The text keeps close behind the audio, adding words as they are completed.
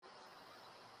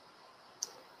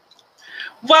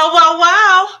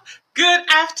Well. Good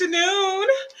afternoon,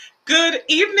 good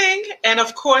evening, and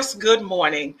of course, good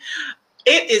morning.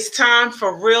 It is time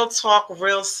for Real Talk,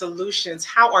 Real Solutions.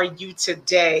 How are you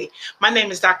today? My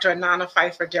name is Dr. Anana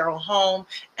Pfeiffer Darrell Home,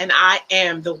 and I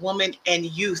am the Woman and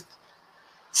Youth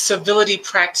Civility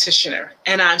Practitioner.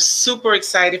 And I'm super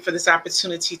excited for this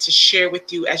opportunity to share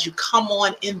with you as you come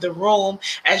on in the room,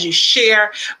 as you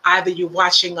share. Either you're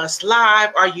watching us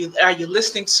live, are you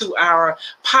listening to our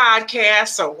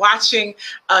podcast, or watching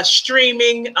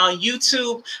streaming on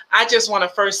YouTube. I just want to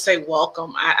first say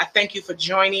welcome. I thank you for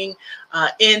joining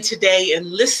in today and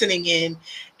listening in.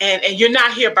 And you're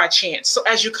not here by chance. So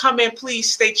as you come in,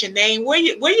 please state your name, where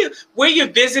you're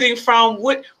visiting from,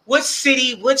 what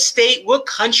city, what state, what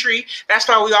country. That's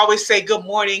why we always say good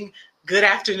morning, good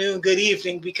afternoon, good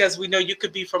evening, because we know you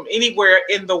could be from anywhere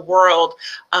in the world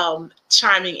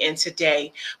chiming in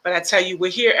today. But I tell you, we're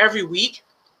here every week.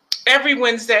 Every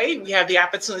Wednesday, we have the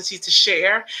opportunity to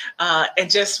share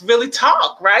and just really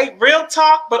talk, right? Real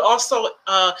talk, but also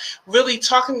really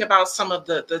talking about some of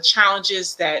the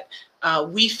challenges that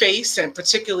we face, and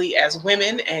particularly as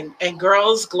women and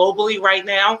girls globally right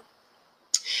now.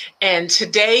 And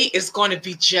today is going to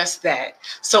be just that.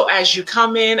 So as you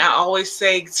come in, I always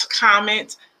say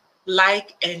comment,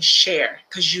 like, and share,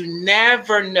 because you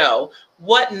never know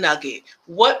what nugget,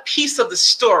 what piece of the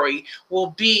story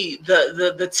will be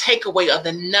the takeaway of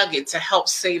the nugget to help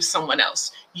save someone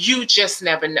else. You just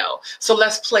never know. So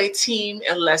let's play team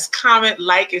and let's comment,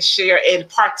 like, and share and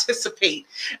participate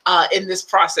in this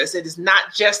process. It is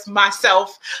not just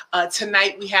myself.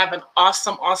 Tonight we have an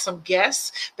awesome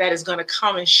guest that is going to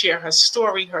come and share her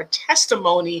story, her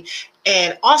testimony,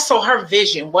 and also her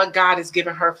vision, what God has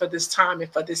given her for this time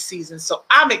and for this season. So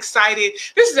I'm excited.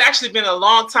 This has actually been a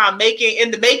long time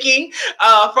in the making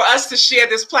for us to share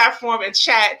this platform and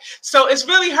chat. So it's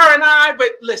really her and I,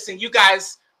 but listen, you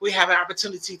guys, we have an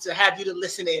opportunity to have you to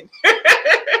listen in.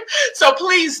 So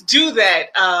please do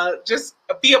that. Just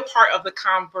be a part of the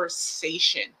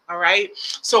conversation. All right.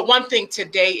 So one thing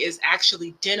today is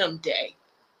actually Denim Day.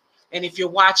 And if you're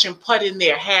watching, put in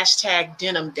there hashtag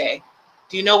Denim Day.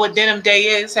 Do you know what Denim Day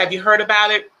is? Have you heard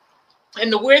about it?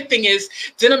 And the weird thing is,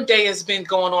 Denim Day has been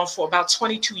going on for about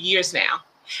 22 years now.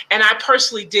 And I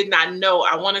personally did not know.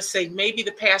 I want to say maybe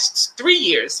the past 3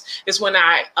 years is when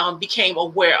I became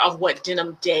aware of what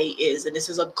Denim Day is. And this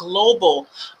is a global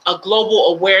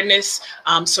awareness.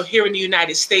 So here in the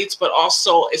United States, but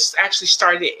also it's actually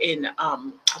started in, I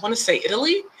want to say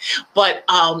Italy, but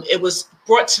it was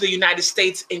brought to the United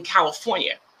States in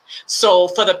California. So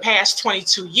for the past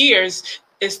 22 years,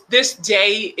 this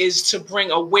day is to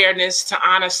bring awareness, to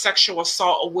honor Sexual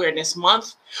Assault Awareness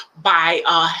Month by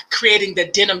creating the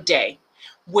Denim Day,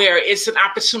 where it's an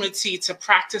opportunity to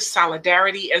practice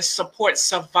solidarity and support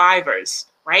survivors,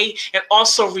 right? And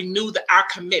also renew our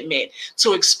commitment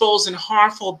to exposing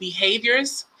harmful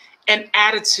behaviors and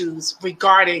attitudes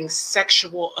regarding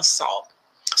sexual assault.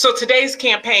 So today's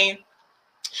campaign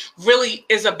really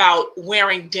is about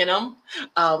wearing denim.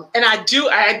 And I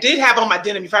did have on my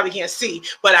denim, you probably can't see,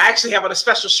 but I actually have on a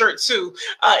special shirt too,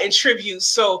 in tribute.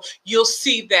 So you'll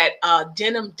see that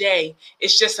Denim Day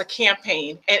is just a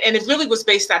campaign. And it really was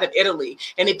based out of Italy.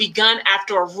 And it began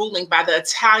after a ruling by the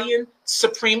Italian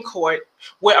Supreme Court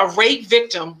where a rape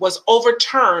victim was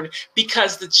overturned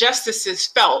because the justices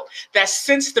felt that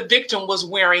since the victim was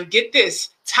wearing, get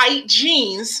this, tight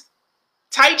jeans,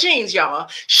 y'all,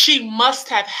 she must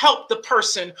have helped the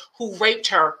person who raped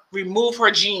her remove her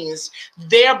jeans,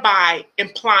 thereby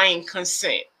implying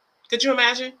consent. Could you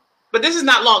imagine? But this is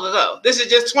not long ago. This is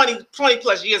just 20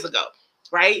 plus years ago,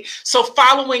 right? So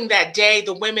following that day,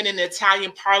 the women in the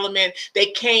Italian parliament,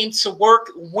 they came to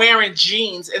work wearing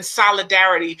jeans in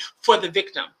solidarity for the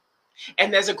victim.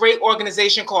 And there's a great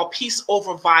organization called Peace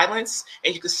Over Violence,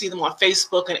 and you can see them on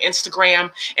Facebook and Instagram,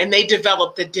 and they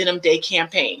developed the Denim Day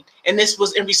campaign. And this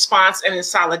was in response and in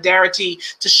solidarity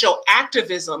to show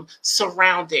activism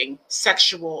surrounding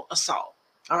sexual assault.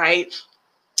 All right.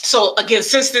 So again,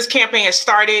 since this campaign has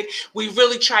started, we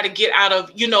really try to get out of,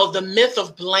 the myth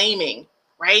of blaming,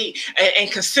 right? And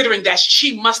considering that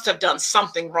she must have done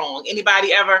something wrong.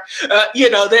 Anybody ever,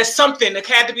 there's something that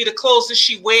had to be the clothes that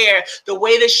she wear, the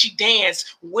way that she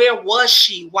danced. Where was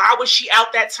she? Why was she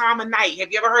out that time of night?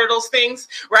 Have you ever heard of those things,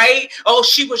 right? Oh,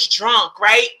 she was drunk,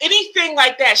 right? Anything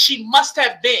like that. She must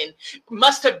have been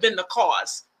the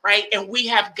cause. Right. And we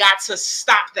have got to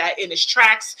stop that in its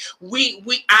tracks.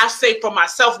 I say for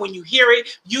myself, when you hear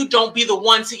it, you don't be the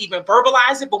one to even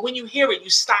verbalize it. But when you hear it,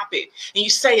 you stop it and you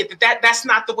say it, that's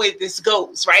not the way this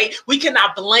goes. Right. We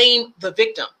cannot blame the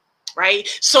victim. right?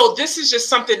 So this is just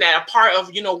something that a part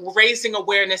of, raising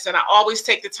awareness. And I always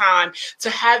take the time to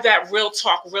have that real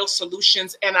talk, real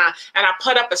solutions. And I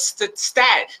put up a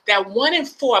stat that 1 in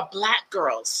 4 Black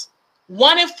girls,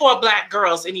 1 in 4 Black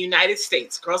girls in the United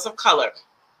States, girls of color,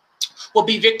 will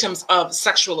be victims of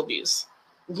sexual abuse.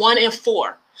 1 in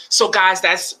 4. So guys,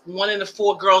 that's 1 in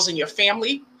 4 girls in your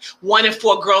family, 1 in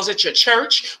 4 girls at your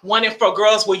church, 1 in 4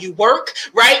 girls where you work,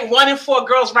 right? 1 in 4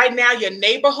 girls right now, your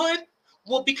neighborhood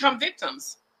will become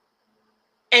victims.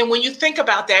 And when you think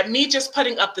about that, me just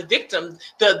putting up the victim,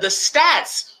 the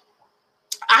stats,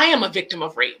 I am a victim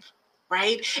of rape,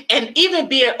 right? And even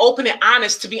being open and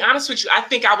honest, to be honest with you, I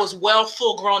think I was well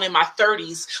full grown in my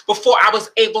 30s before I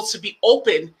was able to be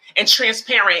open and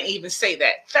transparent and even say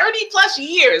that. 30 plus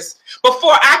years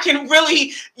before I can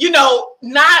really, no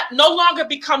longer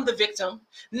become the victim,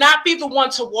 not be the one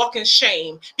to walk in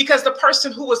shame, because the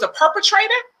person who was the perpetrator,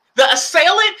 the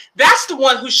assailant, that's the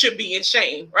one who should be in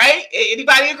shame, right?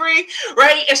 Anybody agree?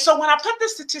 Right? And so when I put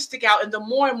this statistic out, and the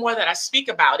more and more that I speak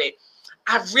about it,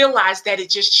 I've realized that it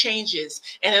just changes,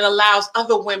 and it allows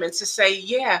other women to say,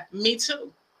 yeah, me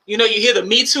too. You hear the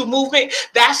Me Too movement.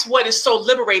 That's what is so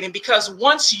liberating, because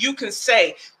once you can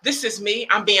say, this is me,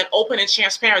 I'm being open and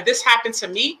transparent, this happened to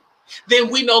me,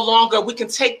 then we can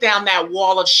take down that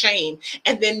wall of shame.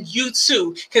 And then you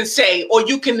too can say, or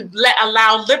you can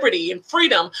allow liberty and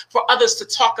freedom for others to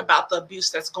talk about the abuse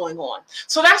that's going on.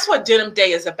 So that's what Denim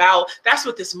Day is about. That's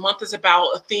what this month is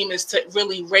about. A theme is to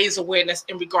really raise awareness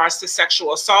in regards to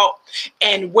sexual assault.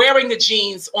 And wearing the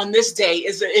jeans on this day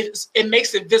it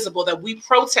makes it visible that we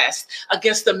protest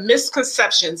against the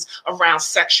misconceptions around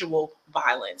sexual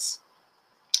violence.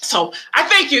 So I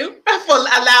thank you for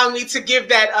allowing me to give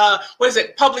that,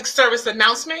 public service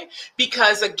announcement,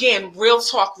 because again, real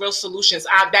talk, real solutions.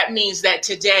 That means that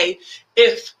today,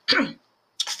 if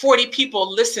 40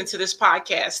 people listen to this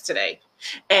podcast today,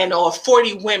 or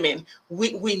 40 women,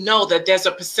 we know that there's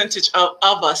a percentage of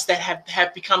us that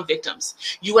have become victims.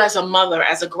 You as a mother,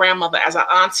 as a grandmother, as an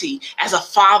auntie, as a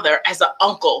father, as an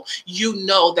uncle, you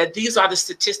know that these are the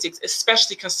statistics,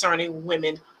 especially concerning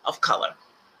women of color.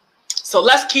 So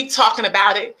let's keep talking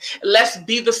about it. Let's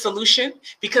be the solution,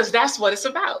 because that's what it's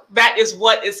about. That is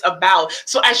what it's about.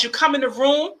 So as you come in the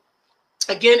room,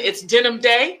 again, it's Denim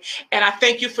Day, and I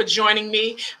thank you for joining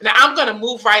me. Now I'm going to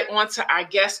move right on to our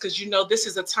guests, because this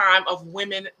is a time of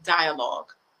women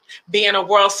dialogue. Being a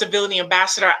World Civility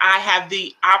Ambassador, I have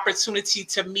the opportunity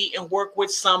to meet and work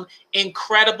with some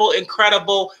incredible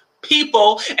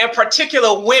people, in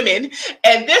particular women.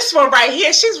 And this one right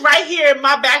here, she's right here in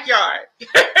my backyard.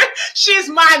 She's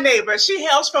my neighbor. She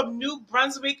hails from New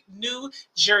Brunswick, New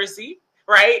Jersey,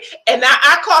 right? And now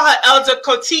I call her Elder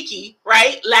Kotiki,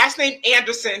 right? Last name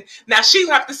Anderson. Now she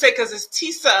have to say, because it's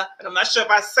Tisa, and I'm not sure if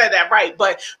I said that right,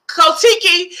 but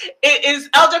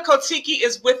Elder Kotiki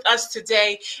is with us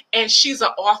today, and she's an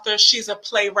author, she's a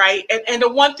playwright. And the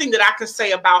one thing that I can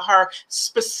say about her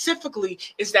specifically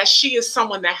is that she is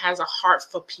someone that has a heart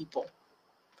for people.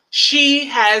 She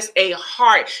has a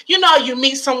heart. You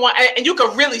meet someone and you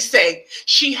can really say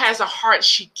she has a heart.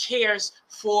 She cares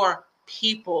for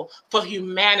people, for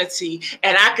humanity,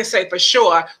 and I can say for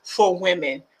sure for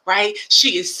women, right?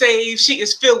 She is saved. She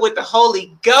is filled with the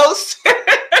Holy Ghost.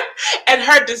 And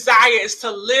her desire is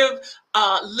to live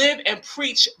and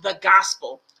preach the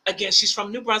gospel. Again, she's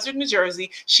from New Brunswick, New Jersey.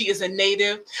 She is a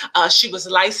native. She was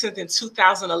licensed in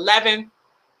 2011.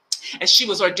 And she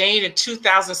was ordained in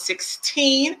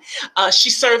 2016. She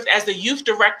served as the youth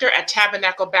director at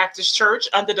Tabernacle Baptist Church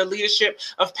under the leadership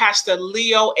of Pastor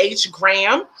Leo H.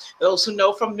 Graham. Those who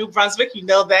know from New Brunswick,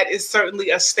 that is certainly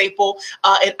a staple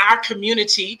in our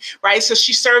community, right? So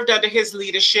she served under his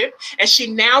leadership, and she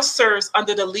now serves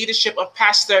under the leadership of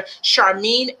Pastor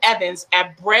Charmaine Evans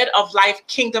at Bread of Life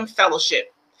Kingdom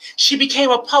Fellowship. She became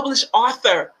a published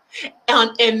author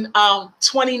in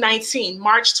 2019,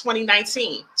 March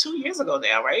 2019, 2 years ago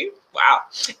now, right? Wow.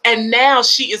 And now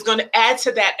she is going to add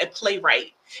to that a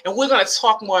playwright. And we're going to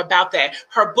talk more about that.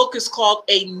 Her book is called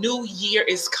A New Year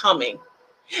is Coming.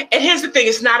 And here's the thing,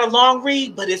 it's not a long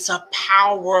read, but it's a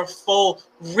powerful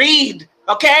read.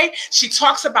 Okay? She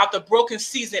talks about the broken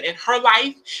season in her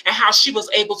life and how she was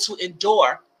able to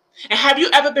endure. And have you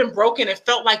ever been broken and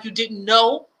felt like you didn't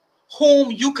know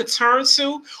whom you could turn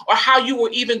to, or how you were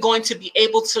even going to be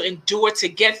able to endure to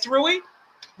get through it?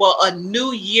 Well, a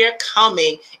new year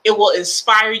coming, it will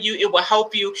inspire you, it will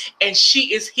help you, and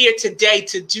she is here today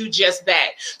to do just that.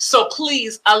 So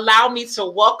please allow me to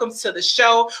welcome to the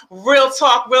show, Real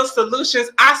Talk, Real Solutions,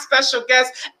 our special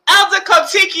guest, Elder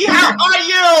Kotiki. How are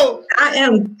you? I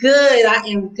am good. I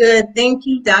am good. Thank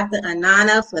you, Dr.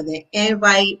 Anana, for the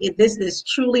invite. This is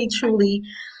truly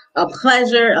a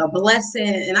pleasure, a blessing.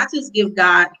 And I just give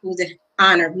God, who's the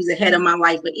honor, who's the head of my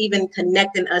life, but even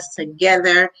connecting us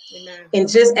together. Amen. And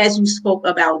just as you spoke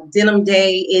about Denim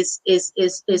Day is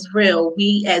real.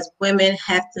 We as women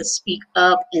have to speak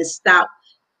up and stop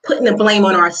putting the blame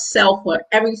on ourselves for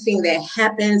everything that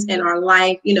happens in our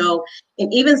life,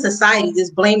 and even society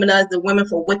just blaming us, the women,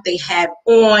 for what they have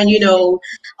on,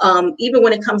 even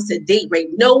when it comes to date rape,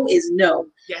 no is no.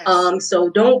 Yes. So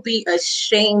don't be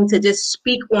ashamed to just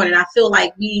speak on it. I feel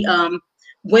like we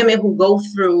women who go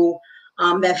through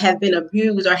that have been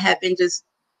abused or have been just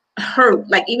hurt,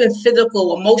 like even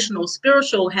physical, emotional,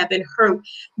 spiritual, have been hurt,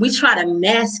 we try to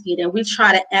mask it and we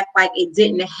try to act like it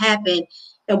didn't happen,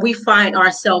 and we find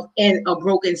ourselves in a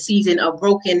broken season, a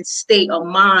broken state of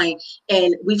mind,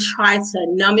 and we try to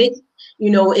numb it,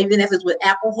 even if it's with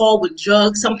alcohol, with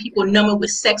drugs. Some people numb it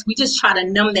with sex. We just try to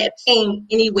numb that pain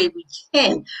any way we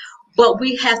can, but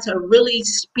we have to really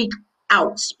speak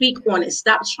out, speak on it,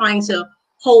 stop trying to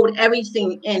hold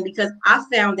everything in, because I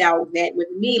found out that with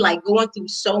me, like going through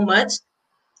so much,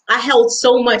 I held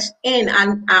so much in.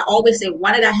 I always say,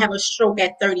 why did I have a stroke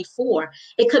at 34?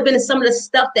 It could have been some of the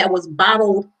stuff that was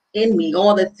bottled in me,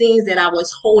 all the things that I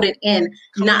was holding in,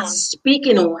 not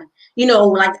speaking on.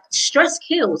 Like stress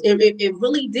kills. It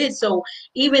really did. So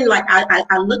even like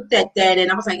I looked at that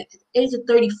and I was like, at the age of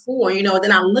 34,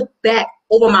 then I looked back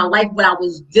over my life, what I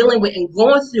was dealing with and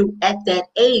going through at that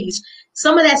age.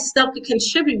 Some of that stuff could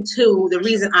contribute to the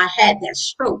reason I had that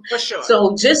stroke. For sure.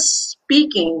 So just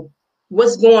speaking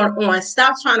what's going on,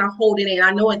 stop trying to hold it in.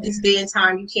 I know at this day and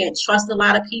time you can't trust a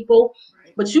lot of people,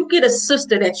 but you get a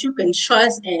sister that you can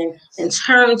trust and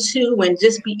turn to, and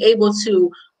just be able to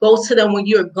go to them when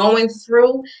you're going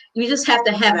through. You just have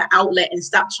to have an outlet and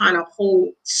stop trying to hold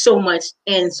so much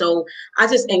in. So I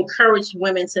just encourage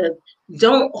women to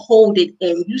don't hold it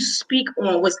in. You speak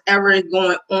on whatever is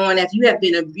going on. If you have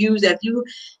been abused, if you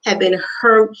have been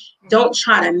hurt, don't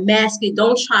try to mask it.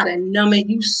 Don't try to numb it.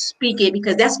 You speak it,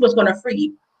 because that's what's going to free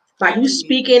you. By you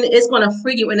speaking, it's going to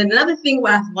free you. And another thing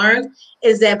what I've learned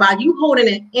is that by you holding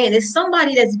it in, it's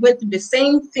somebody that's went through the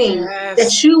same thing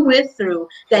that you went through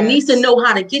that needs to know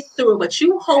how to get through it. But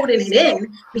you holding it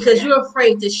in because you're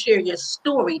afraid to share your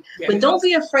story. But don't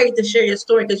be afraid to share your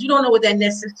story, because you don't know what that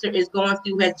next sister is going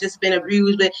through, has just been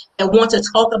abused and want to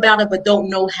talk about it but don't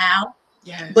know how.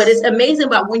 But it's amazing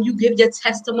about when you give your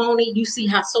testimony, you see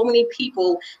how so many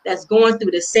people that's going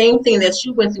through the same thing that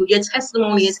you went through, your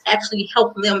testimony is actually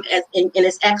helping them and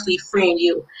it's actually freeing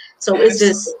you. So it's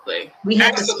just, we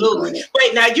have to speak on it.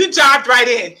 Wait, now you dived right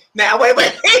in. Now, wait,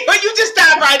 you just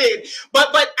dived right in.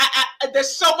 But there's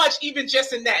so much even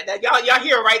just in that. Now, y'all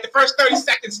hear, right? The first 30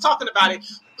 seconds talking about it,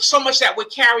 so much that we're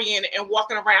carrying and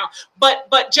walking around.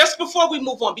 But just before we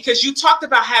move on, because you talked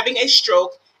about having a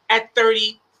stroke at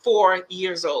 34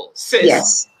 years old, sis.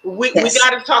 Yes. We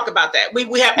got to talk about that.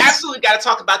 We have absolutely got to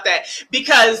talk about that,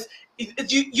 because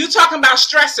you talking about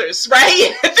stressors,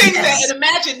 right? Things that, and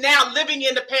imagine now living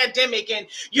in the pandemic and,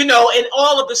 and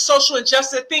all of the social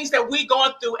injustice, things that we're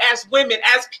going through as women,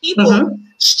 as people.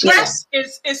 Stress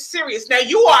is serious. Now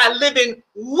you are a living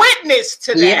witness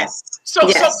to that. So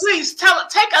please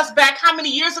take us back. How many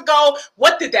years ago?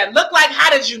 What did that look like? How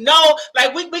did you know?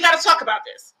 Like, we got to talk about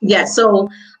this. Yeah. So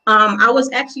I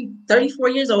was actually 34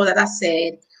 years old, as I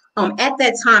said. At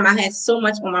that time, I had so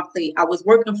much on my plate. I was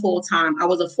working full time. I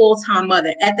was a full-time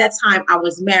mother. At that time, I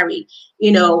was married.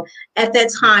 At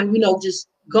that time, just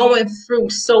going through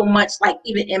so much, like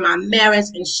even in my marriage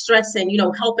and stressing,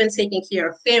 helping, taking care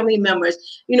of family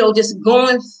members, just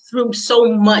going through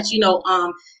so much,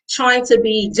 trying to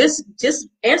be just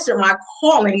answer my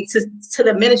calling to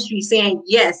the ministry, saying,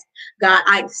 yes, God,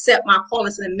 I accept my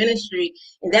calling to the ministry.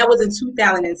 And that was in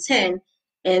 2010.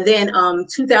 And then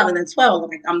 2012,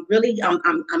 like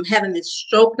I'm having this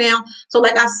stroke now. So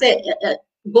like I said,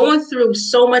 going through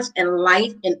so much in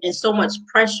life and so much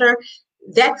pressure,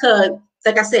 that could,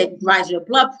 like I said, rise your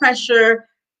blood pressure,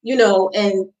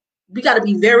 and we got to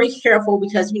be very careful,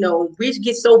 because, we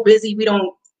get so busy, we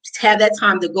don't have that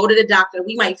time to go to the doctor.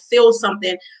 We might feel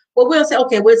something, but we'll say,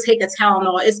 okay, we'll take a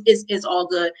Tylenol. It's all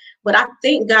good. But I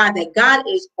thank God that God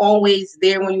is always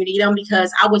there when you need him,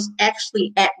 because I was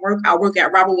actually at work. I work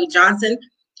at Robert Wood Johnson.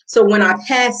 So when I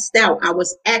passed out, I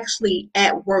was actually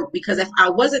at work, because if I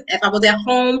was at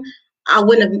home, I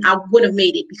wouldn't have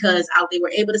made it, because they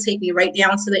were able to take me right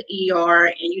down to the ER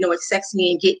and, assess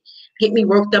me and get me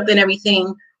worked up and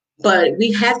everything. But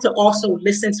we have to also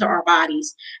listen to our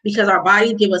bodies, because our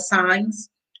bodies give us signs.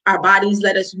 Our bodies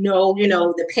let us know,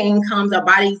 the pain comes. Our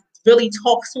bodies really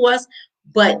talks to us.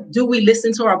 But do we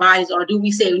listen to our bodies, or do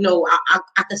we say, no,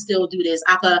 I can still do this?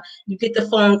 You get the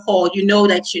phone call, you know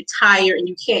that you're tired and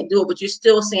you can't do it, but you're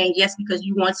still saying yes because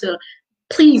you want to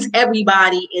please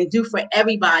everybody and do for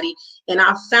everybody. And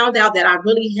I found out that I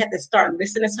really had to start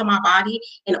listening to my body,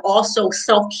 and also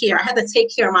self-care. I had to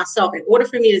take care of myself. In order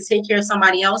for me to take care of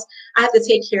somebody else, I have to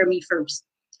take care of me first.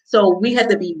 So we have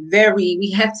to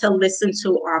listen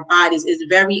to our bodies. It's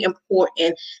very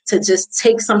important to just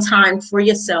take some time for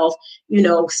yourself. You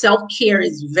know, self-care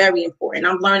is very important.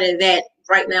 I'm learning that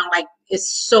right now, like,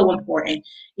 it's so important.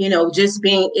 You know, just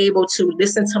being able to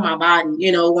listen to my body,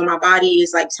 you know, when my body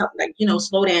is like, you know,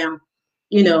 slow down,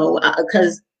 you know,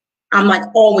 because I'm like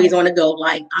always on the go.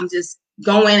 Like, I'm just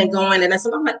going and going. And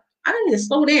I'm like, I need to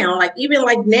slow down. Like, even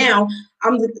like now,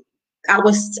 I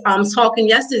was talking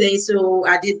yesterday, so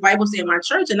I did Bible study in my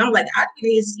church, and I'm like, I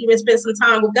need to even spend some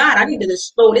time with God. I need to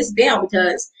just slow this down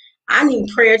because I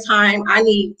need prayer time. I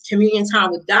need communion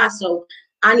time with God. So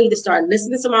I need to start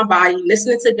listening to my body,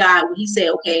 listening to God when He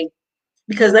said, okay,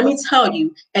 because let me tell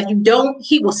you, if you don't,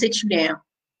 He will sit you down.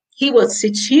 He will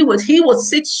sit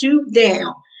you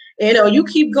down. You know, you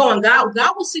keep going. God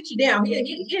will sit you down.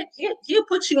 He'll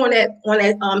put you on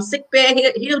that sick bed.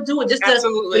 He'll do it just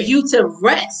for you to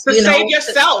rest. To save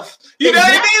yourself. You know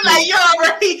what I mean? Like, you're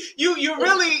already, you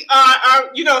really are,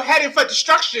 you know, headed for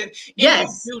destruction.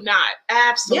 Yes. You do not.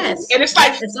 Absolutely. Yes. And it's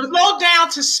like, slow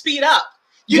down to speed up.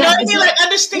 You know what I mean? Like,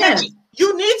 understand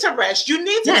you need to rest. You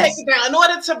need to take it down in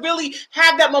order to really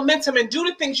have that momentum and do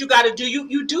the things you got to do.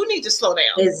 You do need to slow down.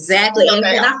 Exactly. And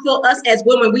I feel us as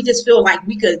women, we just feel like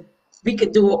we could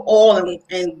do it all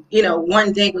and you know,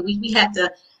 one day, but we have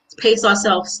to pace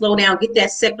ourselves, slow down, get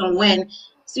that second wind,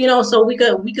 you know, so we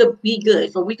could be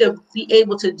good, so we could be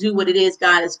able to do what it is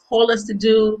God has called us to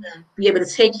do, be able to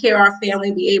take care of our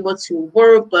family, be able to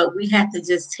work. But we have to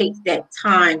just take that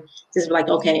time, just like,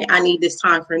 okay, I need this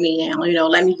time for me now, you know,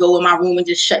 let me go in my room and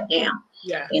just shut down.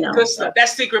 Yeah, you know, good stuff. That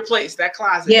secret place, that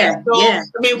closet. Yeah, so, I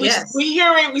mean, we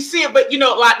hear it, we see it, but you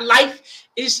know, like, life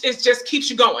is just keeps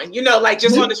you going. You know, like,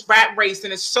 just on this rat race,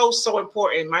 and it's so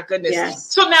important. My goodness.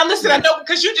 Yes. So now, listen, I know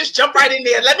because you just jumped right in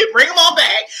there. Let me bring them all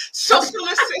back. So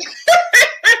listen.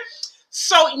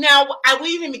 So now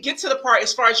we didn't even get to the part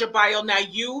as far as your bio. Now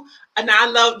I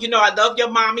love your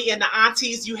mommy and the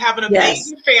aunties. You have an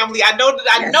amazing family. I know that.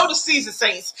 I know the Season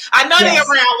Saints. I know they're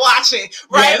around watching,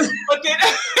 right? Yes. But then,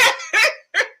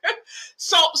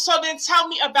 so then tell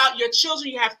me about your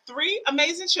children. You have 3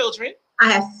 amazing children. I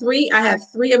have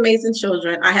three amazing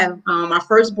children. I have my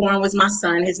firstborn was my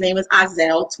son. His name is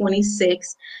Azel,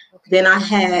 26. Okay. Then I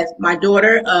have my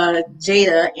daughter,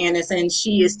 Jada Anderson.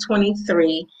 She is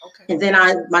 23. Okay. And then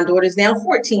my daughter's now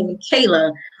 14,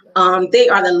 Kayla. They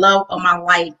are the love of my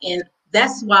life, and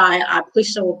that's why I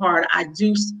push so hard.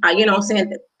 You know what I'm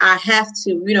saying? I have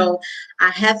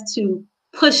to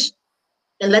push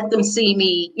and let them see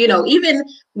me, you know, even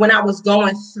when I was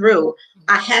going through,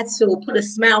 I had to put a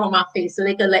smile on my face so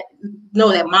they could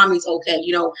know that mommy's okay.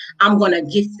 You know, I'm going to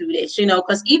get through this, you know,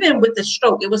 because even with the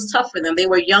stroke, it was tough for them. They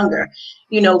were younger,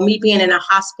 you know, me being in a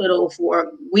hospital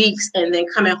for weeks and then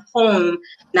coming home,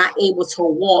 not able to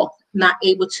walk, not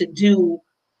able to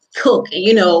cook, and,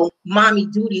 you know, mommy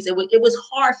duties. It was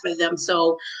hard for them.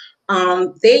 So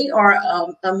they are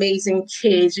amazing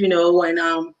kids, you know, and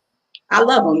I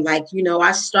love them. Like, you know,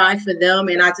 I strive for them,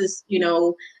 and I just, you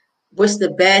know, wish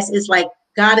the best. It's like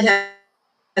God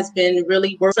has been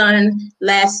really working. Son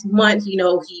last month, you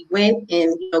know, he went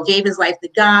and, you know, gave his life to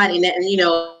God, and you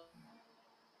know,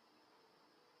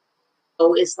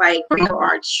 it's like for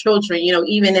our children, you know,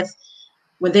 even if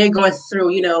when they're going through,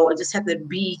 you know, I just have to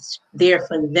be there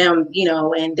for them, you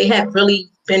know, and they have really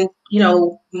been, you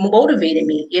know, motivated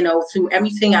me, you know, through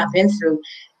everything I've been through.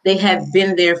 They have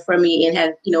been there for me and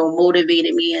have, you know,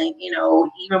 motivated me. And, you know,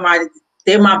 even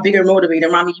they're my bigger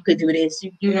motivator. Mommy, you could do this.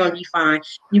 You're going to be fine.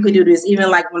 You could do this.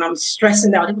 Even like when I'm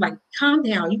stressing out, they're like, calm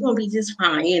down. You're going to be just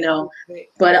fine, you know.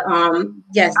 But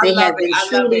yes, they have been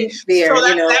truly there. So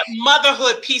you know, that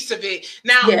motherhood piece of it.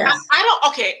 Now, yes.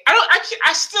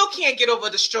 I still can't get over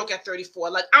the stroke at 34.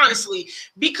 Like, honestly,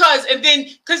 because even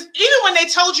when they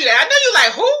told you that, I know you're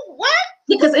like, who, what?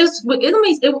 Because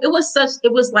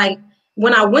it was like,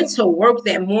 when I went to work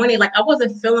that morning, like, I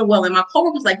wasn't feeling well, and my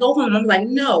coworker was like, go home. I'm like,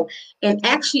 no. And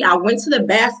actually, I went to the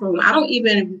bathroom. I don't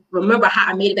even remember how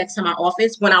I made it back to my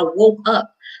office. When I woke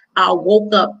up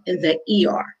in the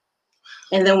ER.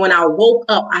 And then when I woke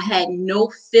up, I had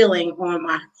no feeling on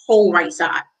my whole right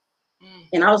side.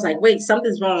 And I was like, wait,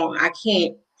 something's wrong. I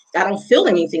don't feel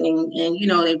anything. And you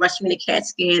know, they rushed me to CAT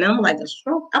scan. I'm like, a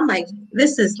stroke? I'm like,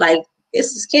 this is like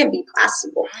this can't be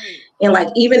possible. Right. And like,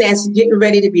 even as getting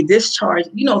ready to be discharged,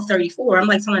 34, I'm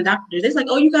like telling doctors, they're like,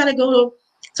 oh, you got to go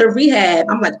to rehab.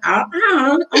 I'm like, I'm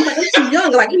too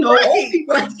young, like, Right. old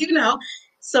people, like,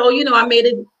 So, I made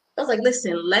it, I was like,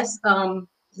 listen, let's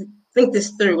think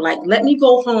this through. Like, let me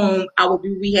go home. I will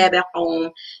do rehab at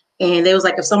home. And there was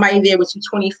like, if somebody there with you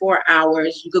 24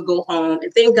 hours, you could go home.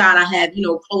 And thank God I had,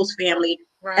 close family.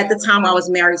 Right. At the time I was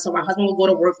married. So my husband would go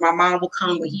to work. My mom would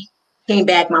come when he came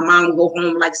back. My mom would go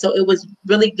home. Like, so it was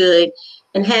really good,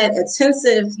 and had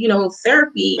intensive,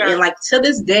 therapy. And like, to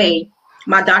this day,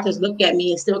 my doctors look at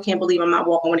me and still can't believe I'm not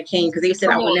walking with a cane, because they said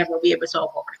I would never be able to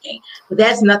walk with a cane. But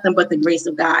that's nothing but the grace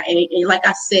of God. And like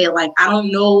I said, like, I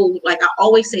don't know, like I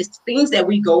always say, things that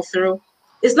we go through,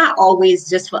 it's not always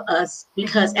just for us,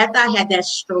 because after I had that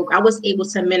stroke, I was able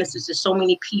to minister to so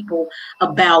many people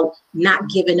about not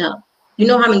giving up. You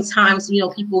know how many times,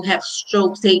 people have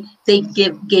strokes, they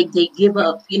give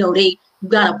up, you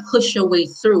gotta push your way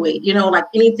through it. Like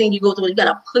anything you go through, you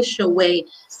gotta push your way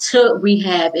to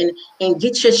rehab and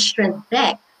get your strength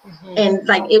back. Mm-hmm. And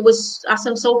like, it was,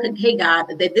 I'm so, hey God,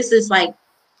 that this is like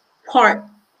part,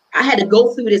 I had to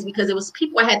go through this because it was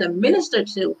people I had to minister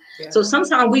to. Yeah. So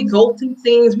sometimes we go through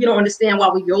things, we don't understand why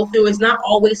we go through. It's not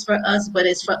always for us, but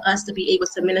it's for us to be able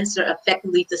to minister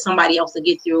effectively to somebody else to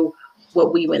get through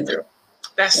what we went through.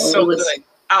 That's so good.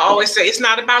 I always say, it's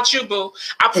not about you, boo.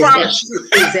 I promise you.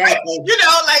 Exactly.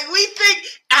 Like we think,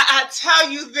 I tell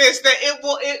you this, that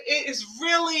it is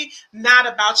really not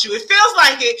about you. It feels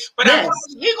like it, but I promise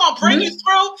you, he's going to bring you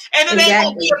through, and it ain't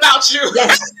going to be about you.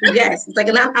 Yes. It's like,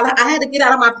 and I had to get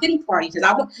out of my pity party, because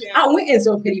I went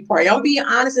into a pity party. I'm being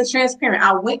honest and transparent.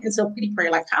 I went into a pity party.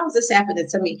 Like, how is this happening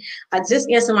to me? I just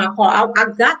answered my call. I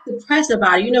got depressed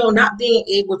about it, not being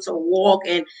able to walk,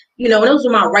 and and those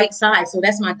were my right side, so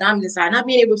that's my dominant side. Not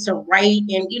being able to write,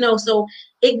 and so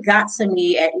it got to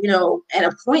me at at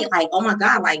a point like, oh my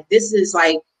God, like this is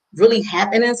like really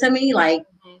happening to me. Like,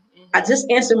 I just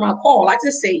answered my call. I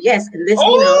just say yes, and this,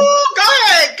 go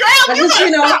ahead, girl. I just,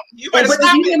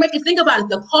 but you can make you think about it.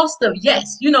 The cost of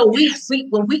yes,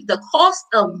 the cost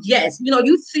of yes.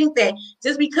 You think that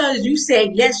just because you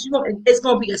say yes, it's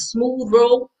gonna be a smooth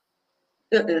road.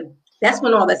 That's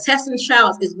when all the tests and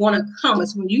trials is going to come.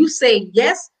 It's when you say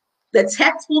yes, the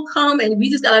tests will come, and we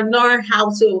just got to learn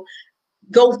how to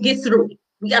get through it.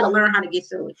 We got to learn how to get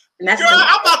through it. And that's Girl,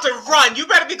 I'm about to run. You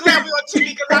better be glad we're on TV,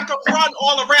 because I can run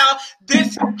all around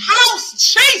this house.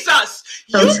 Jesus.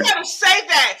 You better say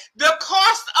that. The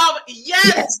cost of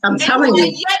yes, I'm telling you.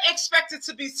 Yet expected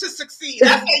to succeed.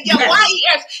 I said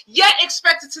yes, yet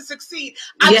expected to succeed.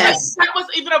 I tell you, that was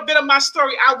even a bit of my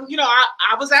story. I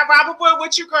was at Robert Wood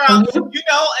with you, girl.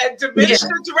 Mm-hmm. A division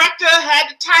director, had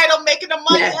the title, making the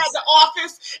money, had the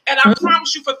office, and I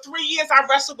promise you, for 3 years I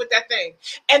wrestled with that thing.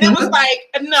 And it was like,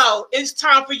 no, it's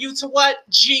time for you to what?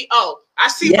 G-O. I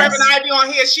see Reverend Ivy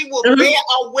on here. She will bear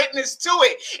a witness to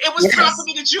it. It was time for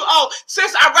me to G-O.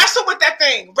 Sis, I wrestled with that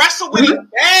thing. Wrestle with it.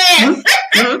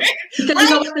 Because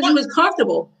you was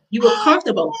comfortable. You were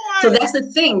comfortable. So that's the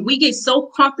thing. We get so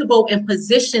comfortable in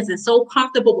positions and so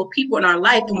comfortable with people in our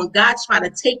life. And when God tried to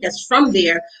take us from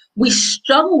there, we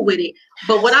struggle with it.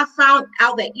 But what I found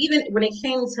out, that even when it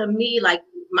came to me, like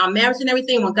my marriage and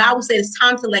everything, when God would say it's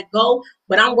time to let go,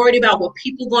 but I'm worried about what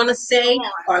people going to say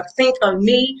or think of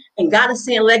me, and God is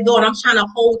saying let go, and I'm trying to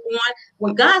hold on.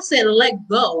 When God said let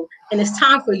go, and it's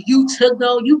time for you to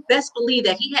go, you best believe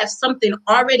that he has something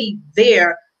already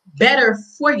there better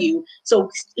for you. So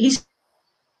he's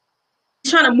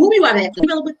trying to move you out of that.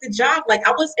 Even with the job, like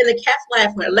I was in the cath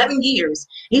lab for 11 years.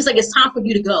 He's like, it's time for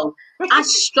you to go. I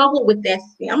struggled with that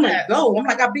thing. I'm like, go. I'm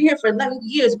like, I've been here for 11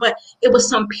 years, but it was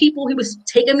some people he was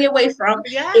taking me away from.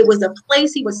 It was a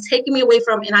place he was taking me away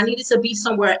from, and I needed to be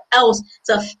somewhere else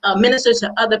to minister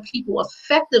to other people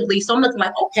effectively. So I'm looking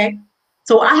like, okay.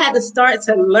 So I had to start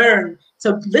to learn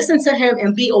to listen to him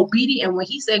and be obedient. And when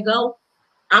he said go,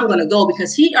 I'm going to go,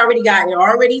 because he already got it,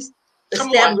 already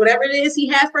established whatever it is he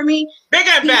has for me.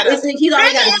 Bigger and better. He's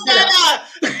already got it set up.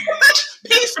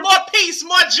 Peace,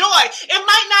 more joy. It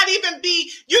might not even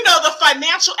be, the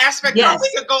financial aspect. Yes. We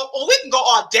can go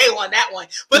all day on that one.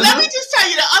 But let me just tell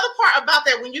you the other part about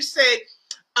that, when you said,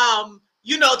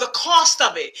 the cost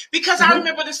of it, because I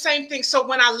remember the same thing. So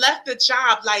when I left the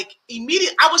job, like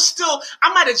immediately,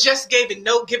 I might have just given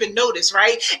notice,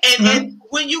 right? And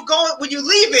when you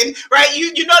leaving, right,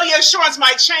 you the insurance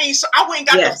might change. So I went and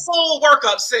got the full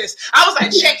workup, sis. I was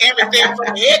like, check everything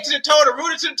from the head to the toe, the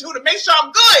rooter to the toe, to make sure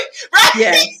I'm good, right?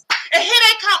 Yes. And here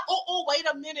they come. Oh, wait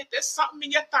a minute. There's something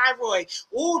in your thyroid.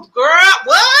 Oh, girl,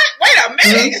 what? Wait a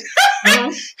minute.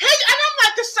 Mm-hmm. Hey, and I'm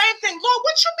like, the same thing. Lord,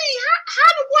 what you mean? How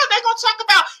in the world they gonna talk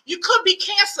about you could be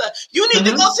cancer? You need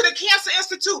to go to the Cancer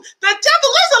Institute. The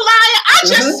devil is a liar. I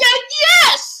just said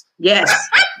yes. Yes.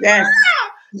 Yes.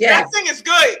 That thing is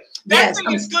good. That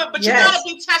thing is good, but you gotta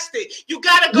be tested. You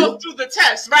gotta go through the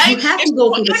test, right? You have to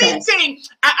go through the test.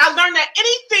 I learned that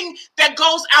anything that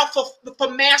goes out for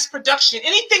mass production,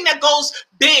 anything that goes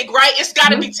big, right? It's got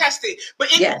to be tested.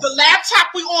 But in the laptop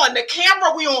we on, the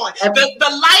camera we on,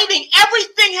 the lighting,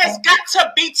 everything has got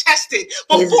to be tested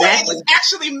before it is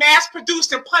actually mass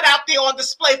produced and put out there on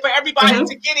display for everybody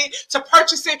to get it, to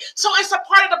purchase it. So it's a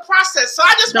part of the process. So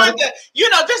I just wanted to,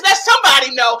 just let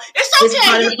somebody know it's okay. It's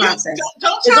part of the process.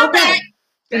 Don't turn back.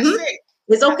 That's it.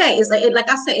 It's okay. It's like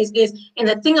I said, it's and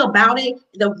the thing about it,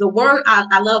 the word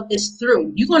I love is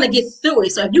through. You're going to get through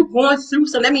it. So if you're going through,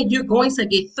 so that means you're going to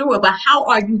get through it. But how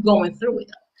are you going through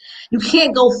it? You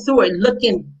can't go through it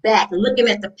looking back, looking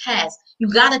at the past. You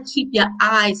got to keep your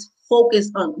eyes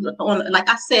focused on, like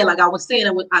I said, like I was saying,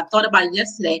 I thought about it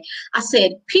yesterday. I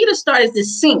said, Peter started to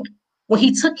sink when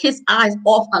he took his eyes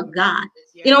off of God.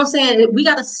 You know what I'm saying? We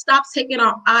got to stop taking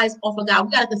our eyes off of God.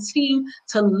 We got to continue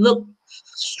to look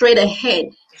straight ahead.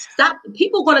 Stop.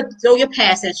 People are going to throw your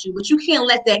past at you, but you can't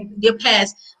let your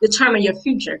past determine your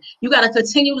future. You got to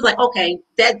continue. Like, okay,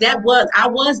 I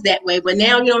was that way, but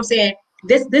now, you know what I'm saying?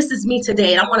 This is me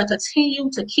today. And I want to continue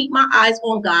to keep my eyes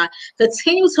on God,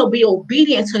 continue to be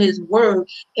obedient to his word,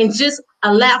 and just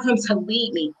allow him to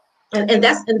lead me. And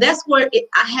that's where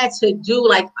I had to do,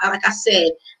 like I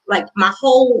said, like my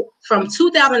whole, from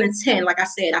 2010, like I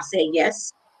said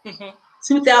yes.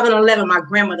 2011, my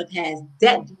grandmother passed.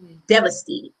 That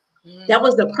devastated. That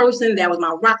was the person that was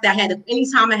my rock. That I had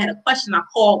anytime I had a question, I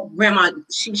called grandma.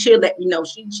 She'll let me know.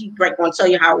 She going to tell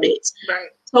you how it is. Right.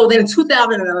 So then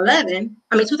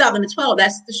 2012,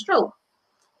 that's the stroke.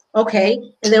 Okay.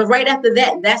 And then right after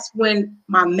that, that's when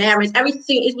my marriage,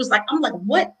 everything, it was like, I'm like,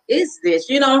 what is this?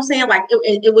 You know what I'm saying? Like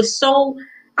it was so,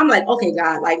 I'm like, okay,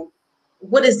 God, like,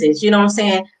 what is this? You know what I'm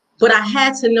saying? But I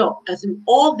had to know through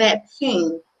all that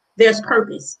pain, there's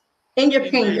purpose. In your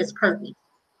pain, there's purpose.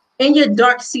 In your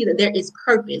dark season, there is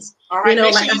purpose. All right,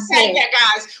 make sure you say that,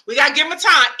 guys. We gotta give them a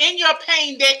time. In your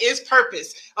pain, there is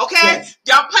purpose. Okay,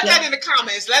 y'all put that in the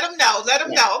comments. Let them know. Let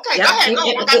them know. Okay, go ahead. Go.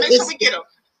 I gotta make sure we get them.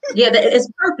 It's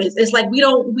purpose. It's like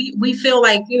we feel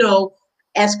like,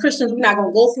 as Christians, we're not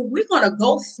gonna go through. We're gonna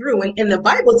go through, and the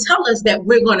Bible tells us that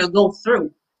we're gonna go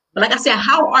through. But like I said,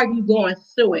 how are you going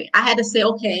through it? I had to say,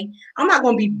 okay, I'm not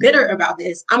going to be bitter about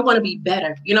this. I'm going to be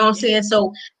better. You know what I'm saying?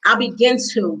 So I begin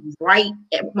to write.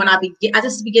 I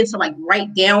just begin to like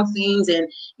write down things, and,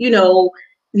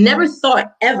 never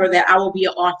thought ever that I would be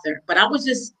an author. But I was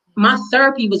just, my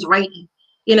therapy was writing,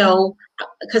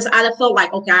 because I felt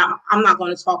like, okay, I'm not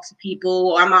going to talk to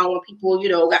people. Or I'm not want people,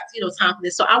 got, time for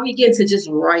this. So I began to just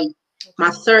write. My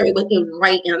therapy was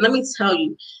writing. And let me tell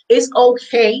you, it's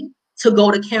okay to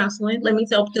go to counseling. Let me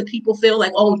tell, because people feel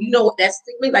like, oh, that's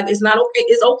like, it's not okay.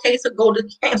 It's okay to go to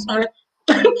counseling,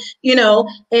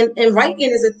 and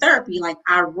writing is a therapy. Like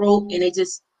I wrote and it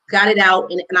just got it out,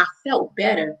 and I felt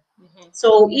better.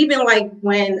 So even like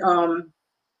when,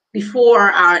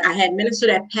 before I had ministered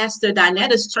at Pastor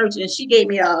Dinetta's church, and she gave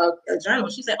me a journal.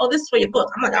 She said, oh, this is for your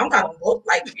book. I'm like, I don't got a book.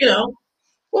 Like,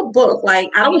 what book?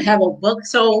 Like, I don't have a book.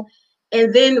 So,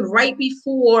 and then right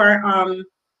before,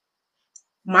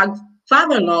 my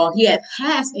father-in-law, he had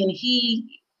passed, and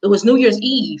it was New Year's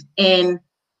Eve, and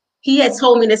he had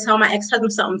told me to tell my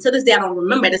ex-husband something. To this day, I don't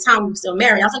remember. At the time, we were still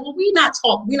married. I was like, well, we're not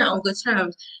on good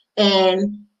terms.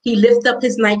 And he lifted up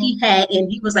his Nike hat,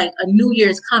 and he was like, a New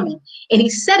Year's coming. And he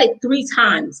said it 3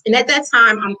 times. And at that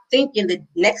time, I'm thinking the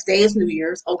next day is New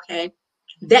Year's. Okay.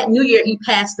 That New Year, he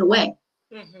passed away.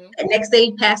 The next day,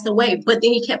 he passed away. But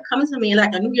then he kept coming to me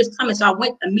like, a New Year's coming. So I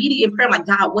went immediately in prayer, like,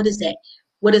 God, what is that?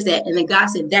 What is that? And then God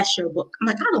said, that's your book. I'm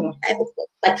like, I don't have a book.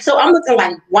 Like, so I'm looking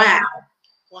like, wow.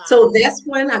 So that's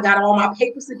when I got all my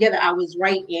papers together. I was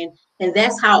writing, and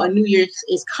that's how A New Year's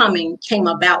is Coming came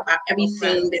about.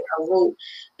 Everything that I wrote.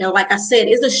 And like I said,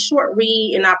 it's a short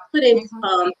read, and I put in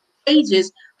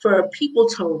pages for people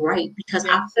to write, because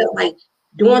I felt like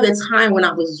during the time when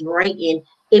I was writing,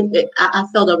 I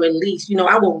felt a release.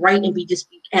 I will write and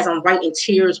as I'm writing,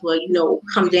 tears will,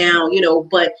 come down,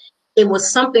 but it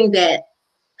was something that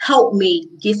helped me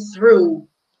get through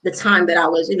the time that I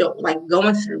was, like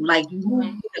going through. Like,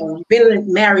 you've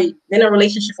been married, been in a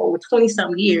relationship for over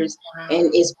 20-some years,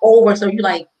 and it's over. So you're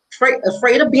like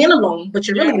afraid of being alone, but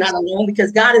you're really not alone,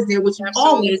 because God is there with you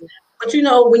always. But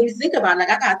when you think about it, like,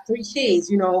 I got 3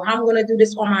 kids, how I'm going to do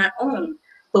this on my own.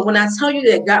 But when I tell you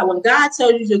that God, when God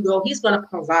tells you to go, He's going to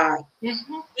provide.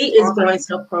 Mm-hmm. He is going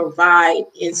to provide.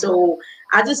 And so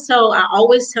I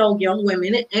always tell young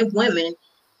women and women,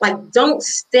 like, don't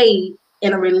stay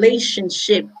in a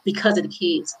relationship because of the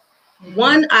kids. Mm-hmm.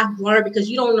 One, I've learned, because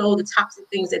you don't know the toxic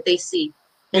things that they see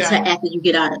until after you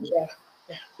get out of it. Yeah.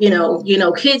 You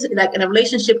know, kids, like in a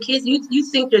relationship, kids, you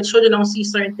think your children don't see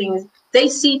certain things. They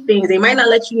see things. They might not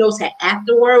let you know till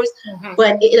afterwards,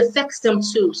 but it affects them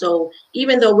too. So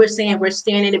even though we're saying we're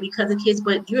standing it because of kids,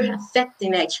 but you're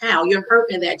affecting that child. You're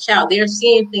hurting that child. They're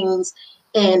seeing things,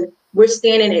 and we're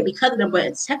standing it because of them.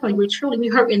 But technically,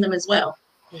 we're hurting them as well.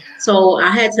 Yeah. So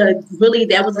I had to really,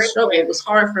 that was a struggle. It was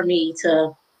hard for me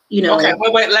to, Okay,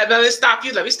 wait. Let me stop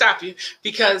you. Let me stop you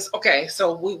because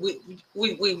so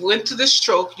we went to the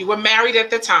stroke. You were married at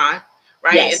the time,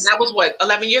 right? Yes. And that was what,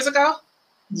 11 years ago?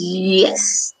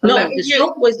 Yes. No, the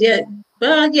stroke was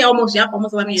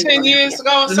almost 11 years 10 years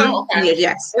ago. Mm-hmm. So okay.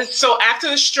 Yes. And so after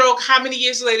the stroke, how many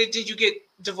years later did you get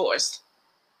divorced?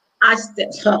 After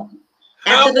the stroke,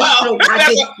 there's a whole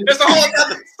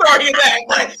other story in that.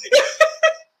 But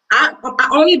I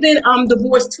only been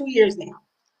divorced 2 years now.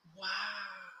 Wow.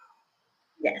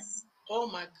 Yes. Oh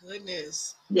my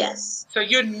goodness. Yes. So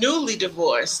you're newly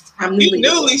divorced. I'm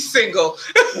newly single.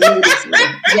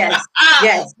 Yes.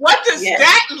 Yes. What does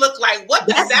that look like? What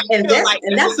does that feel like?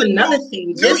 And that's another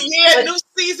thing. New year, new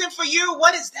season for you.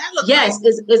 What does that look like? Yes,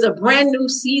 it's a brand new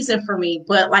season for me.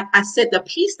 But like I said, the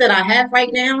peace that I have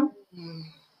right now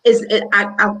is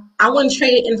I wouldn't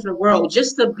trade it in for the world.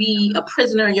 Just to be a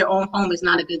prisoner in your own home is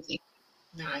not a good thing.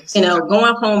 Nice.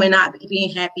 Going home and not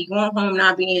being happy, going home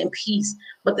not being in peace.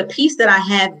 But the peace that I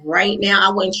have right now,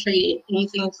 I wouldn't trade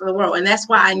anything for the world. And that's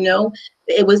why I know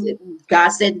God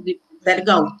said, let it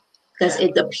go. Because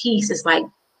the peace is like,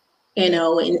 and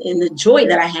the joy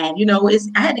that I had,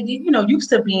 I had to get, used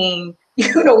to being,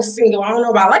 single. I don't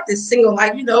know about like this single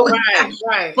life,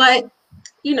 Right. But,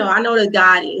 I know that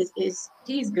God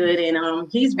He's good, and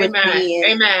He's with me.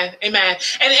 Amen.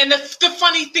 And the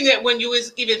funny thing that when you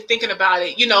was even thinking about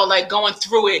it, like going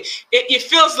through it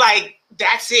feels like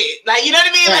that's it. Like, you know what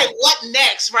I mean? Yeah. Like, what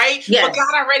next, right? Yes. But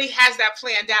God already has that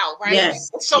planned out, right?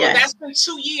 Yes. So that's been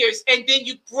 2 years, and then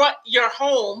you brought your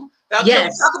home.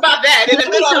 Yes. Talk about that in the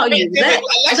middle of the pandemic.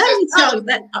 Let me tell you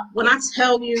that when I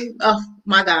tell you, oh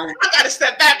my God, I gotta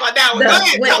step back on that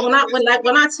one.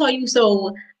 When I tell you,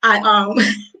 so I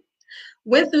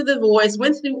went through the divorce,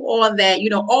 went through all that,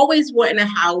 always wanting a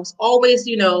house, always,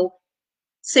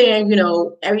 saying,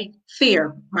 every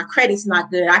fear, my credit's not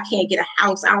good, I can't get a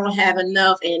house, I don't have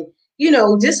enough, and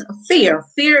just fear.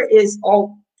 Fear is,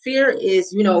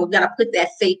 gotta put that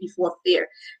faith before fear.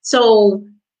 So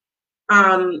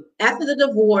after the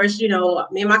divorce, me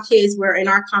and my kids were in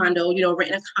our condo,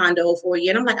 renting a condo for a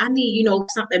year. And I'm like, I need,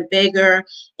 something bigger.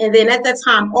 And then at that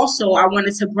time also, I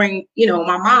wanted to bring,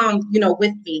 my mom,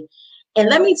 with me. And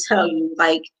let me tell you,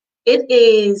 like, it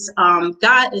is,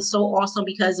 God is so awesome,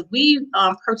 because we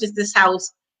purchased this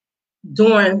house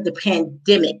during the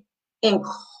pandemic and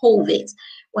COVID.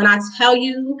 When I tell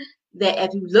you that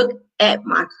if you look at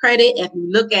my credit, if you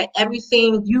look at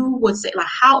everything, you would say, like,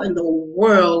 how in the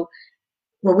world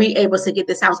were we able to get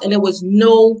this house? And it was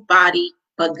nobody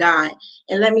but God.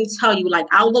 And let me tell you, like,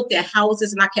 I looked at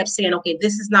houses and I kept saying, okay,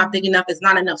 this is not big enough. It's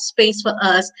not enough space for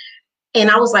us. And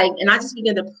I was like, and I just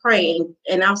began to pray.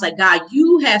 And I was like, God,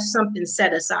 you have something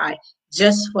set aside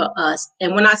just for us.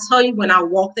 And when I tell you, when I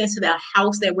walked into the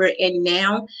house that we're in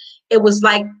now, it was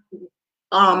like,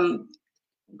 the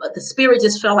spirit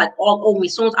just felt like all over me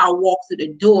as soon as I walked through the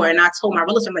door. And I told my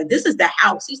relative, I'm like, this is the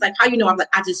house. He's like, how you know? I'm like,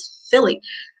 I just feel it.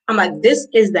 I'm like, this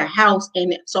is the house.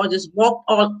 And so I just walked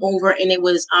all over, and it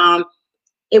was a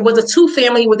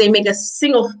 2-family where they make a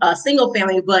single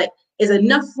family, but it's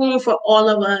enough room for all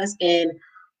of us. And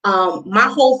my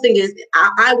whole thing is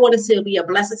I wanted to be a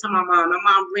blessing to my mom. My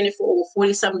mom rented for over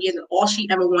 47 years, and all she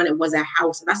ever wanted was a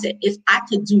house. And I said, if I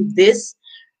could do this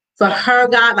for her,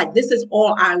 God, like, this is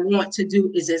all I want to do,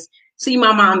 is just see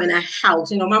my mom in a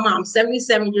house. My mom's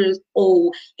 77 years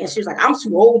old, and she was like, I'm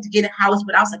too old to get a house.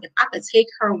 But I was like, if I could take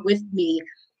her with me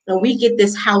and we get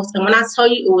this house. And when I tell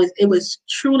you, it was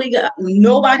truly God,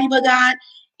 nobody but God.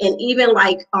 And even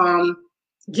like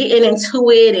getting into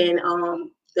it, and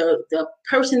the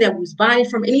person that was buying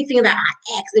from anything that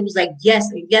I asked, it was like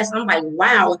yes and yes. And I'm like,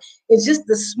 wow, it's just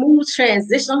the smooth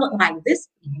transition. I'm like, this,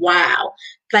 wow.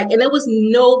 Like, and it was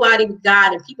nobody but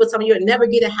God. And people tell me you'll never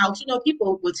get a house.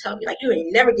 People would tell me like, you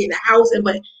ain't never getting a house.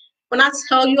 But when I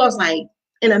tell you, I was like,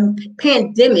 in a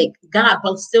pandemic, God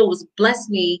still was blessed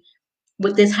me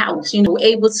with this house,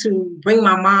 able to bring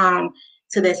my mom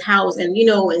to this house, and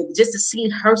and just to see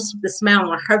the smile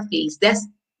on her face,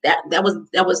 That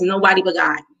was nobody but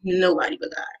God. Nobody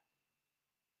but God.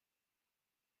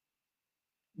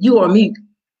 You or me.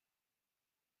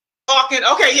 Talking,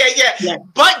 okay, yeah.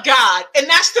 But God. And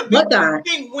that's the big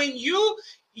thing. When you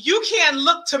can't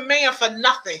look to man for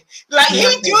nothing. Like he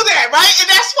do that, right? And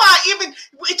that's why even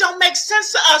it don't make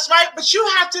sense to us, right? But you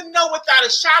have to know without a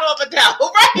shadow of a doubt,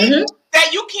 right?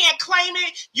 That you can't claim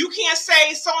it. You can't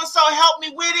say so and so help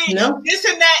me with it. No. This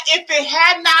and that. If it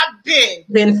had not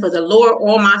been for the Lord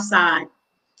on my side.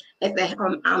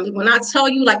 When I tell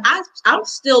you, like I'm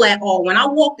still at all. When I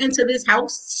walk into this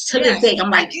house to this day,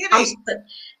 I'm like,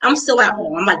 I'm still at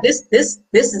all. I'm like, this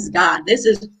is God. This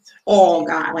is all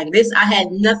God. Like this, I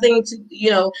had nothing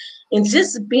to, and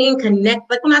just being connected.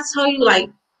 Like when I tell you,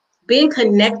 like being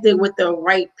connected with the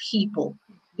right people,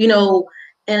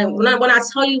 and when I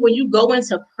tell you, when you go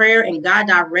into prayer and God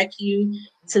direct you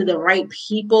to the right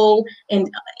people, and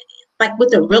like with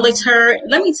the realtor,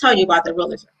 let me tell you about the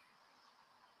realtor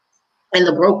and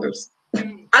the brokers.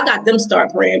 I got them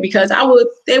start praying because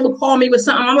they would call me with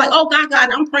something. I'm like, oh God,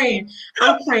 I'm praying.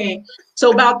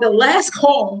 So about the last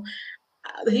call,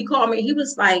 he called me. He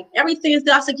was like, everything is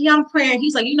good. I said, yeah, I'm praying.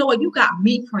 He's like, you know what? You got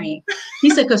me praying.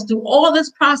 He said, because through all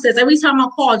this process, every time I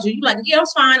called you, you're like, yeah, I'm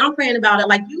fine. I'm praying about it.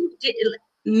 Like you did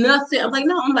nothing. I'm like,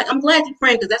 no. I'm like, I'm glad you're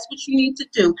praying because that's what you need to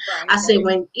do. Right, I said,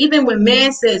 even when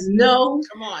man says no,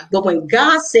 but when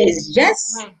God says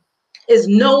yes.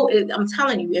 I'm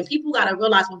telling you, and people got to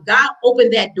realize when God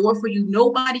opened that door for you,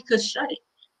 nobody could shut it.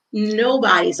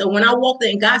 Nobody. So when I walked in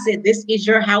and God said, this is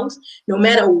your house, no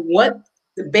matter what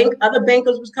the other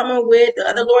bankers was coming with, the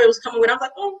other lawyer was coming with, I was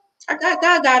like, oh,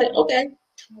 God got it. Okay.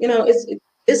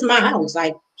 It's my house.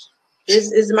 Like,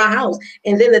 this is my house.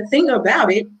 And then the thing about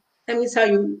it, let me tell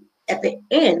you, at the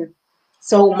end,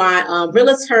 so my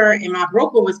realtor and my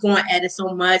broker was going at it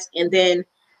so much, and then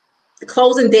the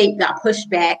closing date got pushed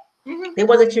back. They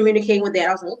wasn't communicating with that.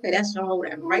 I was like, okay, that's wrong,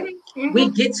 whatever, right?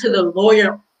 We get to the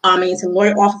lawyer, to the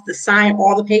lawyer office to sign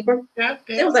all the paper.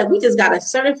 It was like, we just got a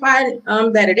certified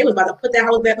letter. They was about to put that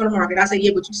house back on the market. I said,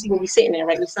 yeah, but you see where we sitting there,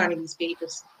 right? We signing these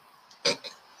papers.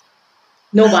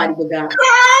 Nobody but God.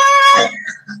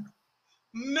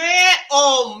 Man,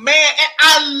 oh man. And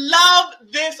I love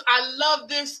this.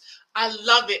 I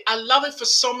love it. I love it for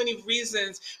so many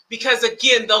reasons because,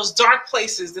 again, those dark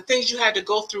places, the things you had to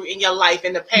go through in your life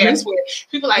in the past where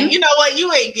people are like, you know what,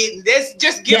 you ain't getting this,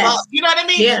 just give up. You know what I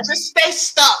mean? Just stay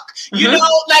stuck, you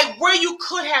know, like where you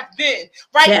could have been,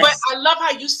 right? But I love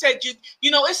how you said,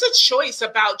 it's a choice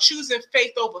about choosing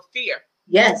faith over fear.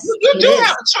 Yes. You do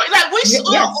have a choice. Like we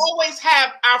still always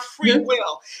have our free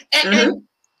will. And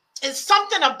it's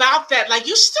something about that. Like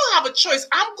you still have a choice.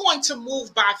 I'm going to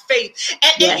move by faith.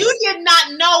 And you did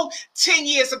not know 10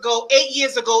 years ago, 8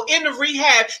 years ago in the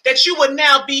rehab that you would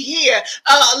now be here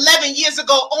 11 years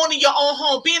ago owning your own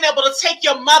home, being able to take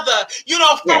your mother,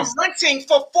 from renting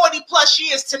for 40 plus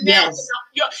years to now.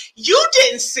 You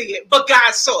didn't see it, but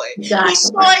God saw it. He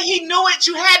saw it. He knew it.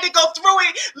 You had to go through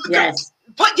it.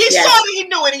 But he saw it. He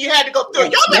knew it. And you had to go through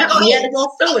it. You had to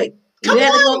go through it. You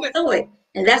had to go through it.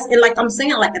 And like I'm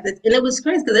saying, like, and it was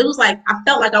crazy because it was like I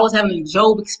felt like I was having a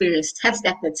Job experience, test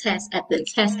after test after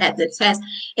test after test,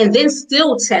 and then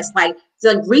still test. Like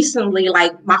recently,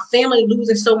 like my family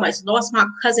losing so much, lost my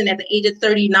cousin at the age of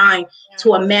 39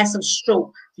 to a massive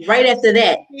stroke. Right after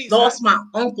that, lost my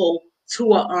uncle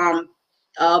to a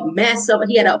massive.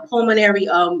 He had a pulmonary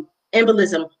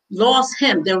embolism. Lost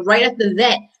him. Then right after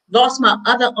that, lost my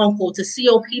other uncle to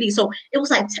COPD. So it was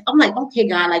like, I'm like, okay,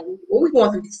 God, like, we're going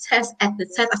through this test after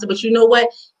test. I said, but you know what?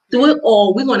 Through it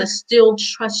all, we're going to still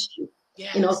trust you.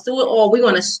 Through it all, we're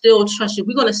going to still trust you.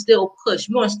 We're going to still push.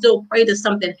 We're going to still pray that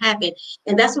something happen.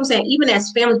 And that's what I'm saying. Even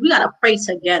as families, we got to pray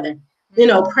together.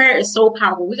 Prayer is so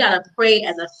powerful. We got to pray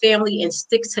as a family and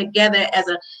stick together as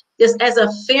a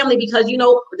family because,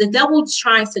 the devil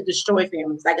tries to destroy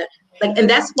families. And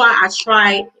that's why I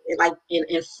try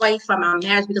and fight for my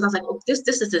marriage because I was like, oh, this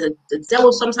is the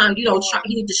devil. Sometimes,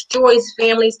 he destroys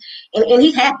families and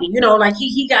he happy, like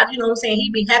he got, what I'm saying?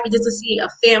 He'd be happy just to see a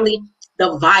family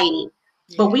divided.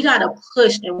 But we got to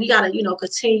push and we got to,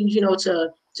 continue,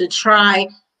 to try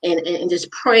and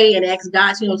just pray and ask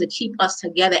God, to keep us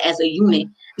together as a unit.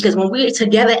 Because when we're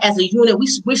together as a unit,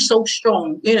 we're so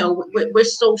strong. We're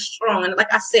so strong. And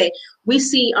like I said, we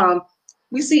see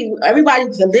everybody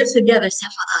to live together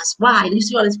except for us. Why? You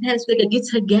see all these parents, they could get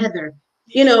together.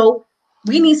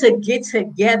 We need to get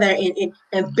together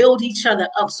and build each other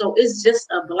up. So it's just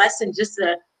a blessing just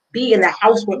to be in the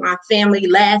house with my family,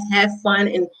 laugh, have fun,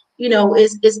 and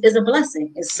is a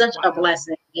blessing. It's such a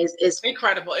blessing. It's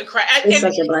incredible. It's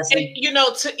such a blessing.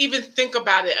 And, to even think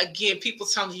about it again, people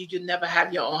telling you never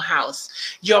have your own house.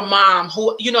 Your mom,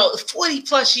 who 40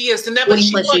 plus years,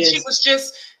 she was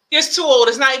just. It's too old.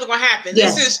 It's not even going to happen.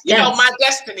 Yes, this is, my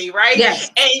destiny, right?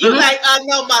 Yes. And you're like,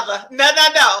 no, mother. No.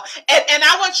 And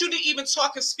I want you to even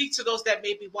talk and speak to those that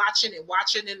may be watching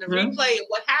in the replay and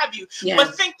what have you. Yes.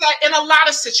 But think that in a lot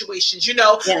of situations,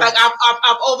 like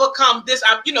I've overcome this.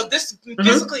 This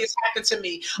physically has happened to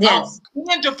me. Yes.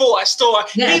 Being divorced, or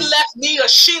he left me, or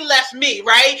she left me,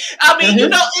 right? I mean,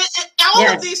 all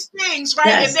of these things, right?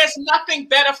 Yes. And there's nothing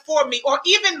better for me, or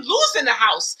even losing the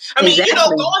house. I mean,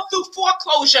 going through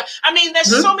foreclosure. I mean,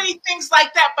 there's so many things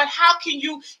like that, but how can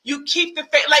you keep the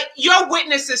faith? Like, your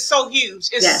witness is so huge.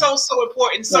 It's so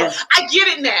important. So I get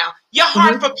it now. Your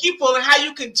heart for people and how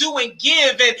you can do and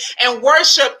give and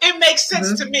worship. It makes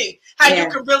sense to me how you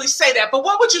can really say that. But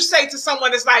what would you say to someone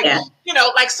that's like,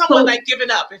 like someone like giving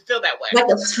up and feel that way?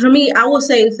 Like, for me, I would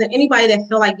say for anybody that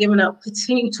feel like giving up,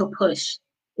 continue to push.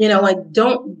 Like,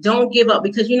 don't give up,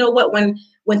 because you know what,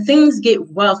 when things get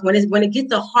rough, when it gets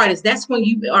the hardest, that's when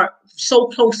you are so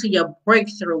close to your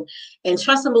breakthrough. And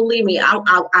trust and believe me,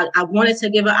 I wanted to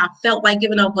give up. I felt like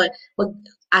giving up, but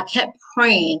I kept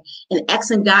praying and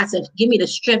asking God to give me the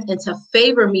strength and to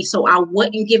favor me so I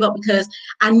wouldn't give up, because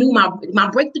I knew my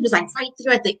breakthrough was like right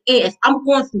there at the end. If I'm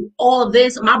going through all of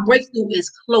this, my breakthrough is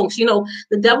close.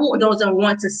 The devil doesn't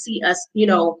want to see us, he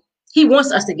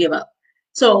wants us to give up.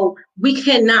 So we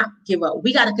cannot give up.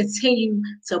 We got to continue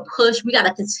to push. We got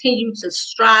to continue to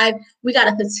strive. We got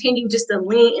to continue just to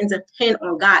lean and depend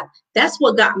on God. That's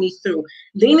what got me through.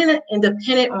 Leaning and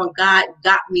dependent on God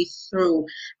got me through.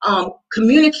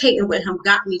 Communicating with him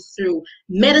got me through.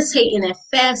 Meditating and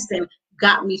fasting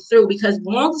got me through, because as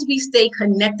long as we stay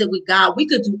connected with God, we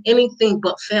could do anything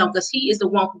but fail, because he is the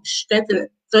one who strengthened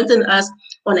us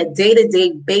on a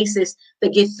day-to-day basis to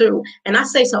get through. And I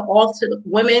say to all to the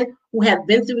women who have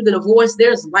been through the divorce,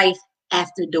 there's life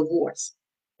after divorce.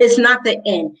 It's not the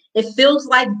end. It feels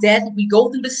like death. We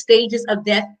go through the stages of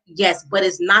death, yes, but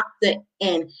it's not the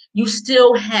end. You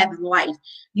still have life.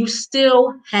 You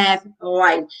still have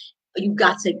life. You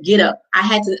got to get up. I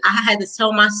had to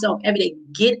tell myself every day,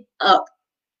 get up,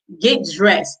 get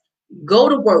dressed, go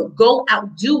to work, go out,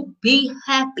 be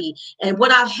happy. And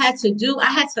what I had to do, I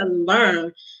had to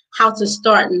learn how to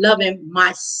start loving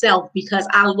myself, because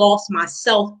I lost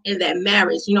myself in that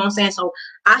marriage. You know what I'm saying? So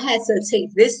I had to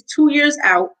take this 2 years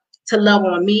out to love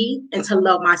on me and to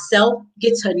love myself,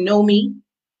 get to know me,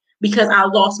 because I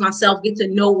lost myself, get to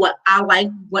know what I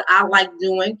like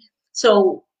doing.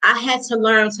 So I had to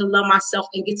learn to love myself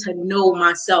and get to know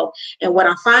myself. And what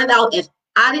I find out, if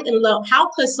I didn't love, how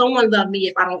could someone love me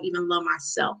if I don't even love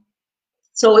myself?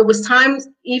 So it was times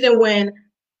even when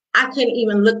I couldn't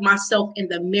even look myself in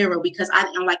the mirror, because I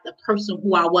didn't like the person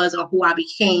who I was or who I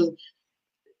became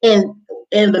in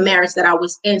the marriage that I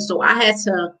was in. So I had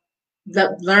to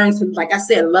learn to, like I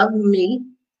said, love me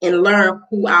and learn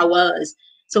who I was.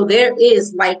 So there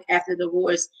is life after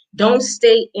divorce. Don't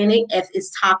stay in it if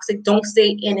it's toxic. Don't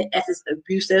stay in it if it's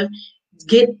abusive.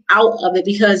 Get out of it,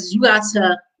 because you got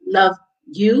to love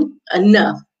you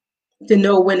enough to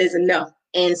know when is enough.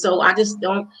 And so I just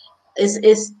don't.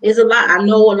 It's a lot. I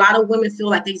know a lot of women feel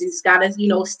like they just gotta,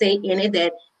 stay in it.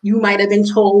 That you might have been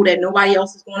told that nobody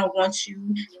else is gonna want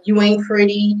you. You ain't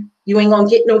pretty. You ain't gonna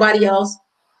get nobody else.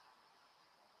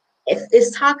 If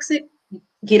it's toxic,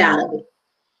 get out of it.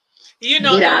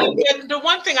 The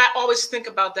one thing I always think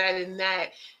about that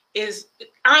is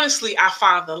honestly our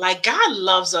Father. Like, God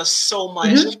loves us so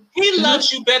much. He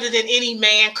loves you better than any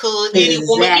man could, any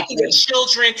woman, even your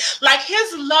children. Like,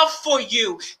 his love for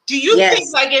you. Do you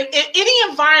think, like, in any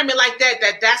environment like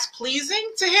that's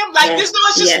pleasing to him? Like, there's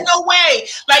just no way.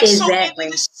 Like, so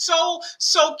it is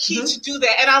so key to do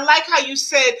that. And I like how you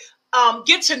said,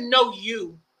 get to know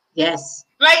you. Yes.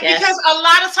 Like, because a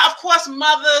lot of times, of course,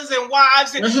 mothers and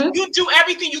wives, and you do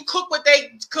everything. You cook what they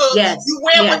cook. Yes. You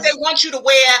wear what they want you to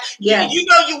wear. Yes. You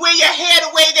wear your hair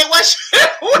the way they want you to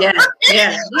wear. I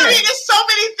mean, there's so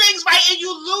many things, right? And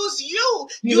you lose you.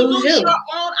 You lose your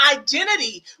own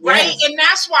identity, right? Yes. And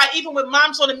that's why even with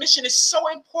Moms on a Mission, it's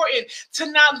so important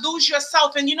to not lose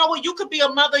yourself. And you know what? You could be a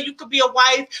mother, you could be a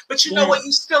wife, but you know what?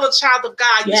 You're still a child of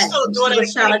God. You're still a daughter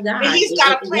of God. And he's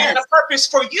got a plan and a purpose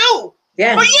for you.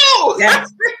 Yes. For you.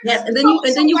 Yes. Yes. And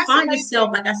then you find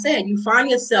yourself, like I said, you find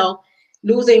yourself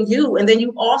losing you, and then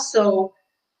you also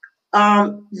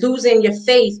losing your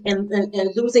faith and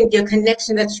losing your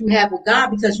connection that you have with God,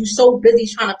 because you're so busy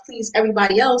trying to please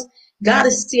everybody else. God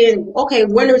is still, okay,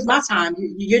 when is my time?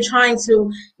 You're trying to,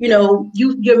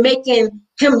 you're making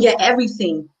him your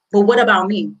everything. but what about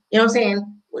me? You know what I'm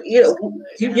saying? You know,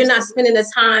 you're not spending the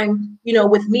time, you know,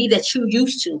 with me that you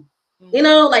used to. You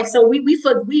know, like, so we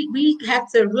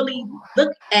have to really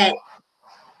look at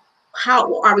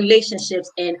how our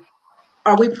relationships, and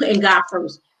are we putting God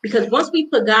first? Because once we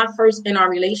put God first in our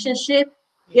relationship,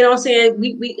 you know what I'm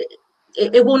saying,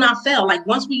 it will not fail. Like,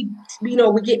 once we, you know,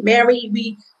 we get married,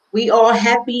 we all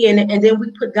happy, and then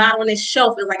we put God on this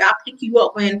shelf. It's like, I'll pick you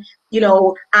up when, you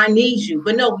know, I need you.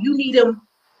 But no, you need him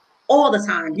all the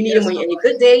time. You need him when you're in your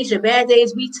good days, your bad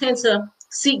days. We tend to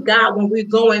seek God when we're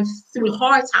going through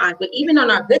hard times, but even on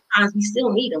our good times, we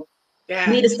still need him. Yeah.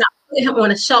 We need to stop putting him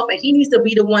on a shelf, and he needs to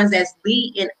be the ones that's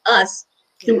leading us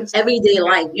through everyday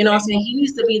life. You know what I'm saying? He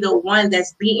needs to be the one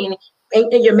that's leading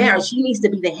in your marriage. He needs to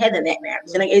be the head of that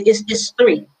marriage. And it's just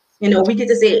three. You know, we get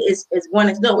to say it's one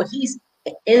and no, but he's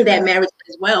in that marriage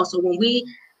as well. So when we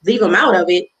leave him out of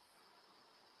it,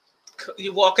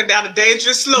 you're walking down a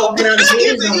dangerous slope.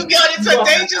 You get into a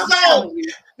danger zone.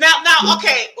 Now,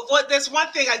 okay. Well, there's one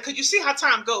thing, because you see how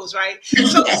time goes, right?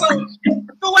 So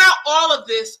throughout all of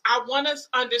this, I want to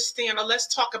understand, or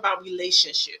let's talk about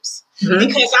relationships.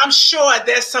 Because I'm sure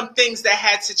there's some things that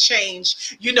had to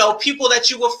change. You know, people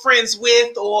that you were friends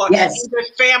with, or your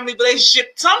family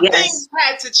relationship. Some things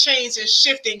had to change and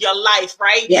shift in your life,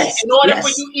 right? In order for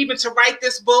you even to write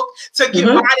this book, to get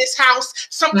buy this house,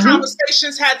 some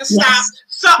conversations had to stop.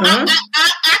 So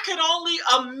I can only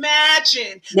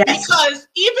imagine, because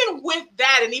even with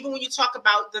that, and even when you talk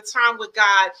about the time with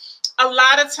God, a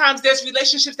lot of times there's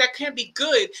relationships that can be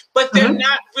good, but they're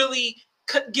not really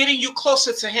getting you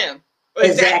closer to him.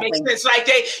 If that makes sense. Like,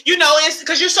 they, you know, it's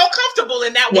because you're so comfortable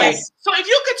in that way. So if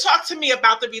you could talk to me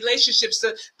about the relationships,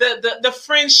 the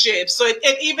friendships,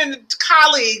 and even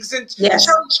colleagues and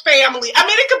church family. I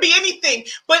mean, it could be anything,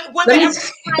 but were there ever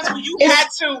times when you had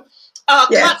to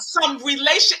cut some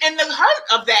relation, and the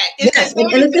hurt of that?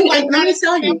 And the thing, let me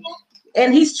tell you,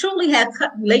 and he's truly had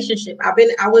cut relationship.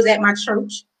 I was at my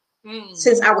church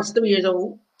since I was 3 years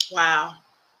old. Wow.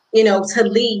 You know, to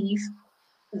leave,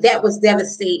 that was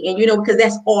devastating, you know, because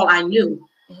that's all I knew.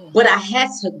 But I had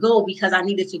to go because I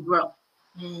needed to grow.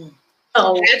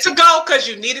 So you had to go because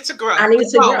you needed to grow. I needed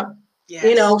to grow.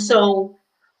 You know, so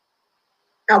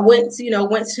I went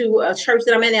to a church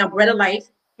that I'm in now, Bread of Life,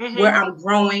 where I'm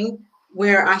growing,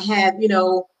 where I have, you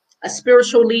know, a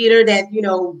spiritual leader that, you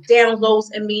know,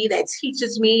 downloads in me, that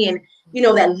teaches me, and, you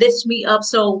know, that lifts me up.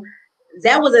 So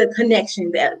that was a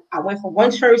connection that I went from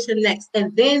one church to the next.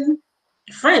 And then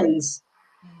friends.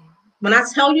 When I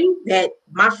tell you that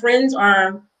my friends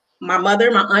are my mother,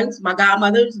 my aunts, my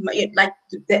godmothers, like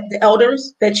the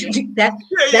elders, that's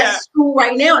school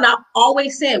right now. And I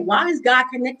always said, why is God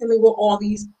connecting me with all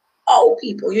these old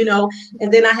people, you know?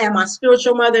 And then I have my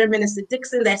spiritual mother, Minister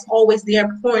Dixon, that's always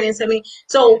there pouring into me.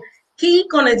 So He's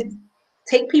gonna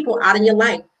take people out of your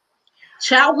life.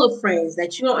 Childhood friends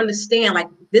that you don't understand, like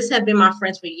this have been my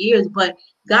friends for years, but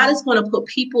God is going to put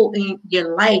people in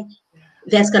your life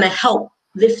that's going to help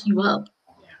lift you up.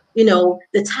 You know,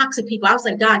 the toxic people. I was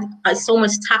like, God, so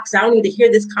much toxic. I don't need to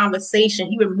hear this conversation.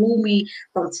 He removed me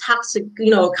from toxic, you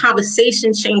know,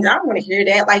 conversation change. I don't want to hear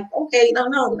that. Like, okay,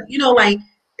 no. You know, like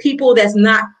people that's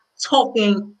not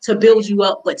talking to build you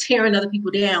up, but tearing other people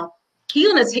down.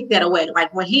 He's going to take that away.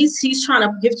 Like when he's trying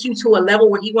to get you to a level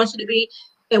where he wants you to be.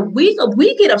 And we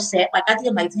get upset. Like I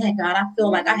feel like, dang, God, I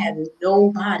feel like I have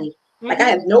nobody. Like I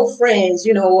have no friends,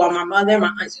 you know, or my mother,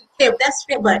 my aunts. Yeah, that's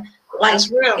real. But like,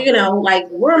 you know, like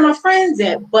where are my friends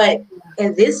at? But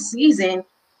in this season,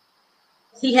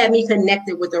 he had me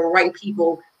connected with the right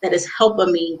people that is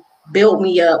helping me build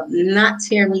me up, not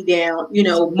tear me down, you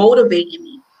know, motivating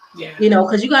me. Yeah. You know,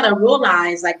 because you got to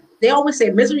realize, like they always say,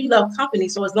 misery loves company.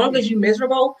 So as long as you're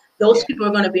miserable, those people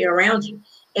are going to be around you.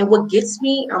 And what gets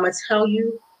me, I'm going to tell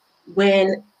you,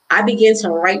 when I began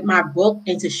to write my book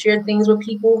and to share things with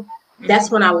people,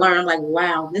 that's when I learned, like,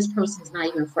 wow, this person's not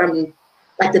even from me.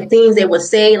 Like the things they would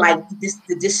say, like this,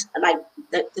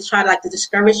 to try to like to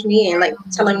discourage me and like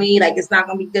telling me like it's not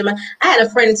going to be good. I had a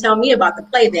friend tell me about the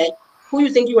play that, who you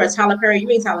think you are, Tyler Perry? You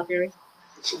ain't Tyler Perry.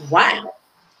 Wow.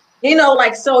 You know,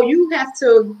 like, so you have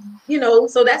to, you know,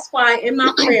 so that's why in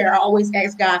my prayer, I always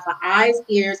ask God for eyes,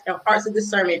 ears, and hearts of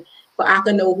discernment, so I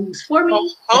can know who's for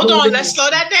me. Hold on, let's slow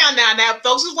that down now. Now,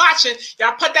 folks who's watching,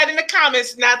 y'all put that in the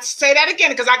comments. Now, say that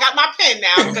again, because I got my pen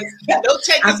now. Because they'll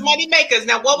take us money makers.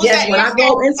 Now, what was that? When I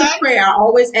go into prayer, I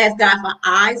always ask God for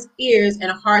eyes, ears,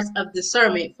 and hearts of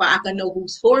discernment, so I can know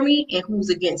who's for me and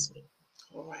who's against me.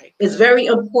 All right. It's very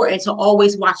important to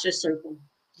always watch your circle.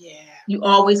 Yeah. You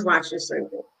always watch your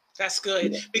circle. That's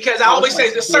good, because I always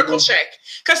say the circle check,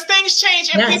 because things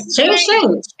change and people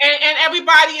change. And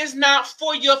everybody is not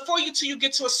for you till you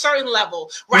get to a certain level,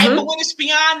 right? But when it's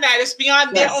beyond that, it's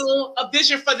beyond their own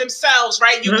vision for themselves,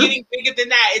 right? You're getting bigger than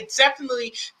that. It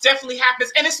definitely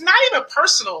happens, and it's not even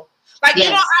personal. Like,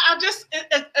 you know, I'm just,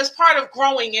 as part of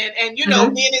growing and you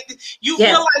know, you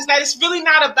realize that it's really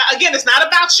not about, again, it's not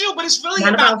about you, but it's really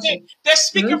about them. They're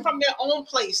speaking from their own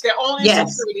place, their own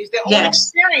insecurities, their own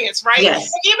experience, right? And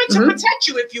even to protect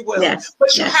you, if you will.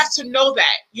 But you have to know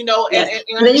that, you know.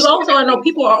 And then you also know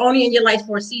people are only in your life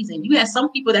for a season. You have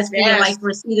some people that's in your life for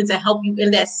a season to help you in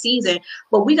that season,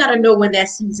 but we got to know when that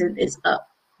season is up.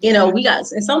 You know,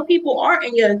 and some people are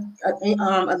in your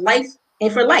life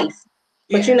and for life.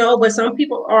 But, you know, but some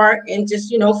people are in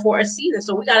just, you know, for a season.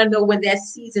 So we got to know when that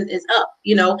season is up.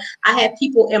 You know, I had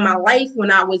people in my life when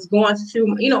I was going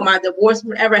through, you know, my divorce,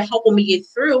 whatever, helping me get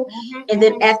through. And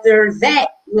then after that,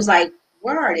 it was like,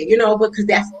 where are they? You know, because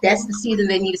that's the season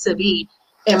they needed to be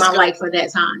in my life for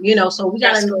that time. You know, so we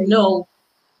got to know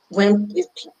when,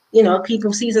 you know,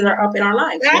 people's seasons are up in our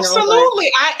lives. Absolutely.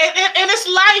 You know, and it's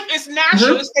life. It's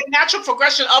natural. It's the natural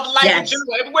progression of life in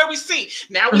general. Everywhere we see.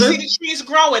 Now we see the trees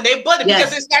growing. They budding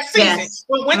because it's that season.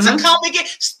 When winter comes again,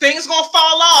 things going to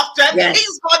fall off. The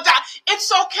trees going to die. It's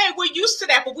okay. We're used to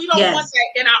that, but we don't want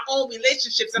that in our own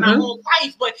relationships, in our own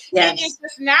life. But it is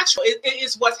just natural. It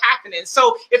is what's happening.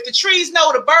 So if the trees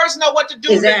know, the birds know what to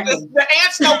do, the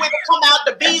ants know when to come out,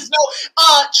 the bees know.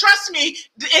 Trust me,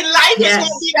 in life it's going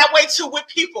to be that way too with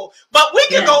people. But we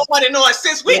can go on and on.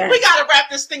 Since we got to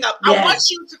wrap this thing up, I want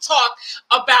you to talk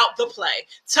about the play.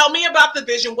 Tell me about the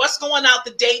vision. What's going out,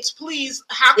 the dates, please.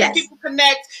 How can people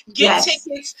connect, get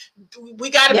tickets? We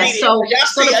got to be there.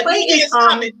 So the play is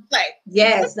coming.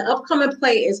 Yes, the upcoming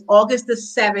play is August the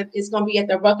 7th. It's going to be at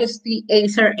the Rucker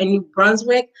Theater in New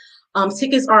Brunswick.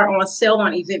 Tickets are on sale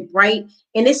on Eventbrite,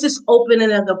 and this is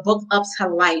opening of the book up to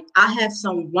life. I have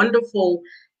some wonderful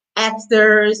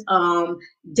actors,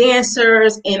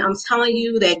 dancers, and I'm telling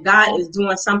you that God is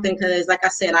doing something, because like I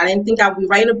said, I didn't think I'd be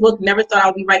writing a book, never thought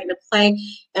I'd be writing a play.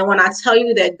 And when I tell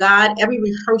you that God, every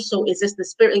rehearsal is just the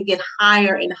spirit get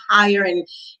higher and higher,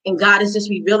 and God is just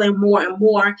revealing more and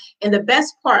more. And the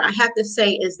best part I have to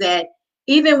say is that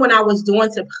even when I was doing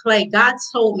the play, God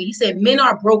told me, he said, men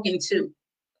are broken too.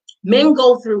 Men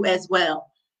go through as well.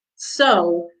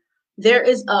 So there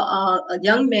is a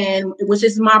young man, which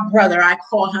is my brother, I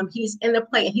call him. He's in the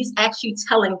play, and he's actually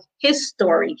telling his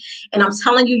story. And I'm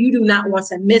telling you, you do not want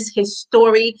to miss his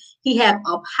story. He has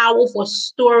a powerful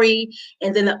story.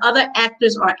 And then the other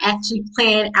actors are actually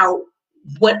playing out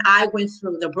what I went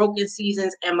through, the broken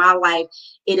seasons in my life.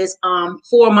 It is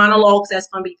 4 monologues that's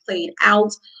going to be played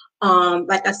out.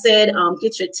 Like I said,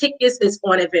 get your tickets. It's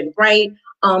on Eventbrite.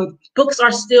 Books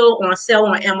are still on sale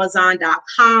on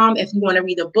Amazon.com if you want to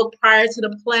read a book prior to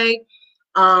the play.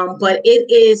 But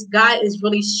God is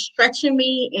really stretching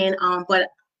me, and but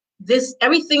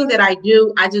everything that I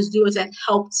do, I just do it to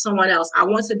help someone else. I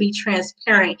want to be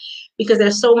transparent, because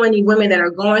there's so many women that are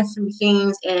going through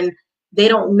things and they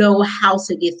don't know how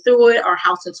to get through it or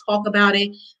how to talk about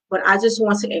it. But I just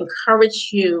want to encourage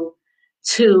you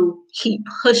to keep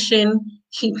pushing,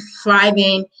 keep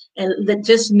thriving, and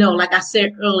just know, like I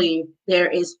said earlier, there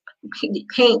is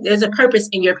pain. There's a purpose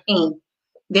in your pain.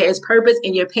 There is purpose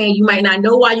in your pain. You might not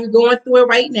know why you're going through it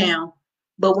right now,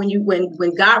 but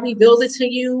when God reveals it to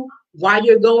you while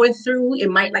you're going through,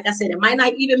 it might, like I said, it might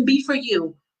not even be for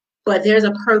you, but there's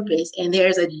a purpose, and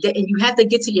and you have to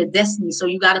get to your destiny. So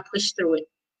you got to push through it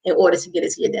in order to get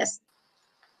it to your destiny.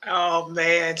 Oh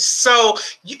man, so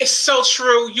it's so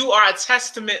true. You are a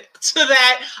testament to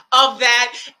that, of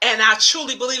that, and I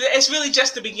truly believe it. It's really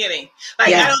just the beginning.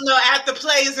 Like, I don't know, after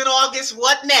plays in August,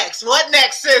 what next? What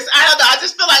next, sis? I don't know. I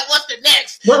just feel like, what's the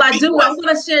next? Well, I'm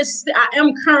gonna share. I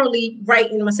am currently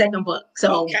writing my second book.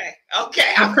 So okay.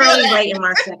 I'm currently writing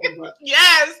my second book.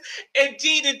 Yes,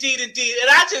 indeed. And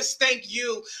I just thank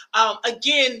you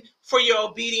again for your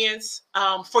obedience,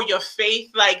 for your faith,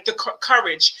 like the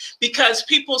courage, because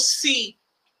people see,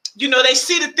 they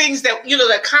see the things that,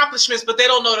 the accomplishments, but they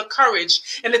don't know the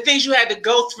courage and the things you had to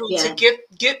go through to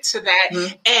get to that.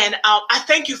 Mm-hmm. And I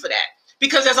thank you for that,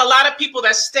 because there's a lot of people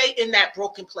that stay in that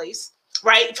broken place,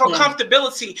 right, for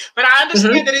comfortability. But I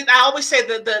understand that I always say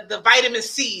the vitamin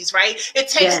C's, right? It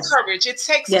takes courage. It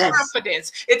takes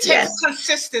confidence. It takes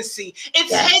consistency. It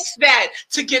takes that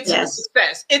to get to the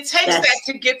success. It takes that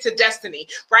to get to destiny,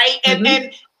 right?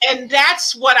 And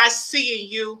that's what I see in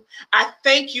you. I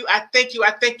thank you. I thank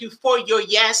you for your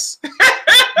yes.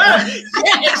 I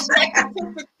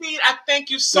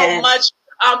thank you so much.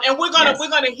 And we're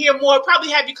gonna hear more. Probably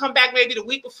have you come back maybe the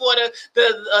week before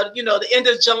the end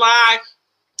of July,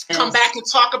 come back and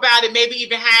talk about it, maybe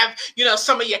even have,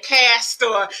 some of your cast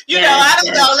or, I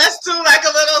don't know, let's do like a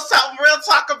little something real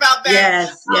talk about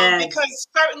that. Because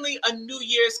certainly a new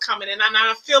year is coming. And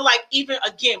I feel like even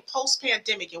again,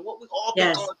 post-pandemic and what we've all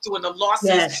been going through and the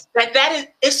losses,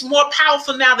 it's more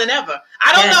powerful now than ever.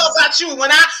 I don't know about you.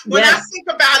 When I think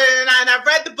about it and I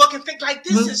read the book and think like,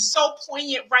 this is so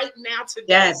poignant right now today.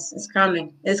 Yes, it's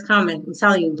coming. It's coming. I'm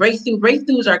telling you,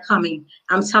 breakthroughs are coming.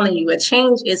 I'm telling you, a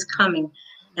change is coming.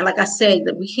 And like I said,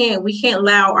 that we can't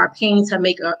allow our pain to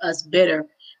make us bitter.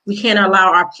 We can't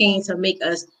allow our pain to make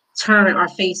us turn our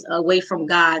face away from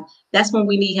God. That's when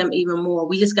we need him even more.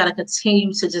 We just got to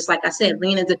continue to, just like I said,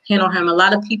 lean and depend on him. A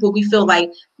lot of people, we feel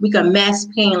like we can mask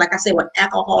pain, like I said, with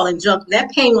alcohol and drugs.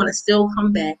 That pain want to still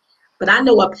come back. But I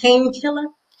know a painkiller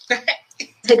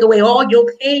take away all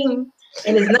your pain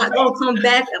and it's not going to come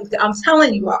back. I'm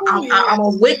telling you, I'm a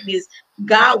witness.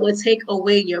 God will take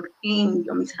away your pain.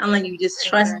 I'm telling you, just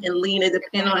trust and lean and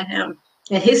depend on him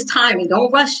and his timing.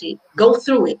 Don't rush it. Go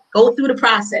through it. Go through the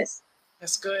process.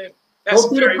 That's good. Go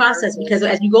through the process, because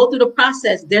as you go through the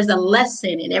process, there's a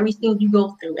lesson in everything you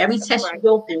go through. Every test you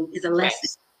go through is a lesson.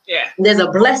 Yeah. There's a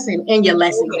blessing in your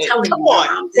lesson. Come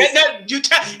on. And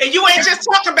you ain't just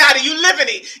talking about it, you living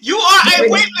it. You are a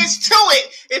witness to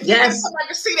it. If you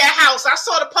can see that house, I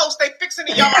saw the post, they fixing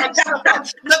the yard.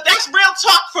 Look, that's real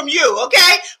talk from you,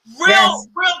 okay? Real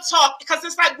talk, because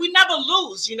it's like we never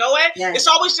lose, you know it? It's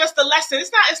always just a lesson.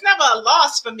 It's never a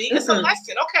loss for me. It's a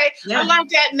lesson. Okay, I learned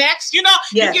that next. You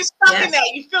get stuck in that.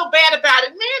 You feel bad about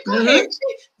it. Man, go ahead.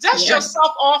 Dust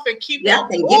yourself off and keep on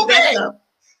moving.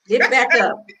 Get back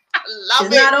up. I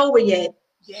love it. It's not over yet.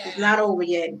 It's not over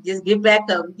yet. Just get back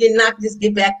up. Get knocked. Just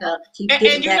get back up. Keep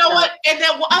getting and you know back what? up. And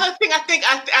then one other thing, I think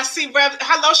I see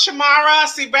hello Shamara. I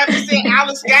see Reverend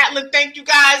Alice Gatlin. Thank you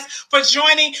guys for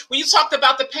joining. When you talked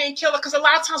about the painkiller, because a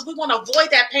lot of times we want to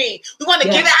avoid that pain. We want to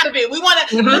get out of it. We want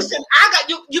to listen. I got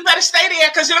you. You better stay there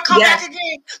because it'll come back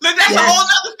again. Look, that's a whole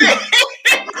other thing.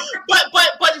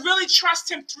 but really trust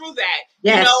him through that.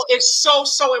 It's so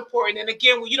important. And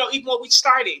again, even when we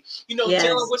started,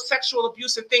 dealing with sexual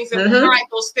abuse and things, and we hide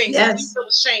those things and we feel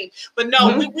ashamed. But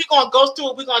no, we're gonna go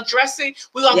through it. We're gonna dress it.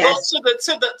 We're gonna go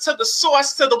to the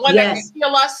source, to the one that can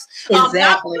heal us, not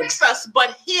fix us,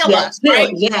 but heal us. Right?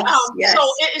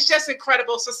 So it's just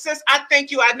incredible. So sis, I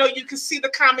thank you. I know you can see the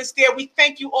comments there. We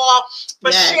thank you all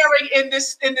for sharing in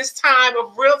this time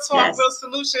of Real Talk, Real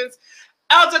Solutions.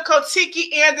 Elder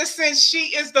Kotiki Anderson,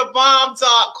 she is the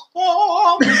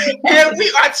bomb.com, and we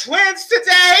are twins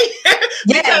today.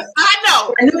 Because I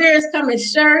know New Year's coming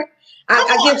shirt.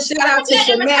 I give shout out to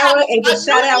Shamara and give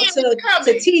shout out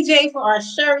to TJ for our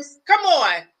shirts. Come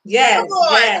on. Yes, come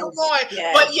on.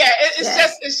 Yes. But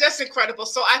it's just incredible.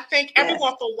 So I thank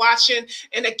everyone for watching.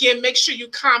 And again, make sure you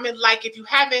comment, like. If you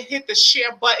haven't hit the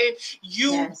share button,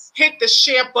 hit the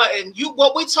share button.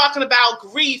 What we're talking about,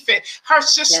 grief and her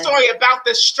story about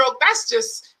the stroke, that's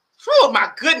just, oh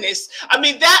my goodness. I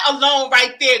mean, that alone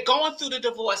right there, going through the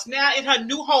divorce, now in her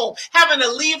new home, having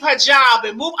to leave her job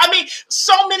and move. I mean,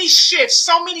 so many shifts,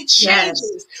 so many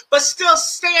changes, but still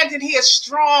standing here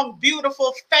strong,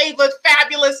 beautiful, favored,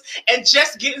 fabulous, and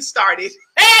just getting started.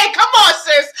 Hey, come on,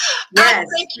 sis. I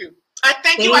thank you. I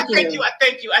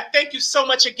thank you so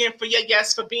much again for your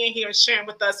for being here and sharing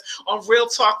with us on Real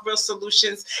Talk, Real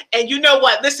Solutions. And you know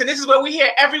what? Listen, this is what we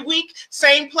hear every week,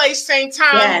 same place, same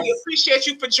time. We appreciate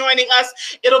you for joining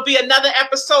us. It'll be another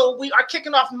episode. We are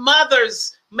kicking off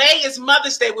May is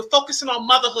Mother's Day. We're focusing on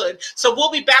motherhood. So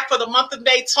we'll be back for the month of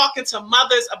May talking to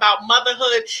mothers about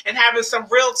motherhood and having some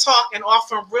real talk and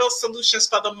offering real solutions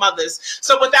for the mothers.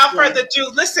 So without further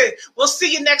ado, listen, we'll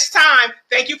see you next time.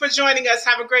 Thank you for joining us.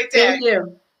 Have a great day. Thank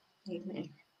you. Amen.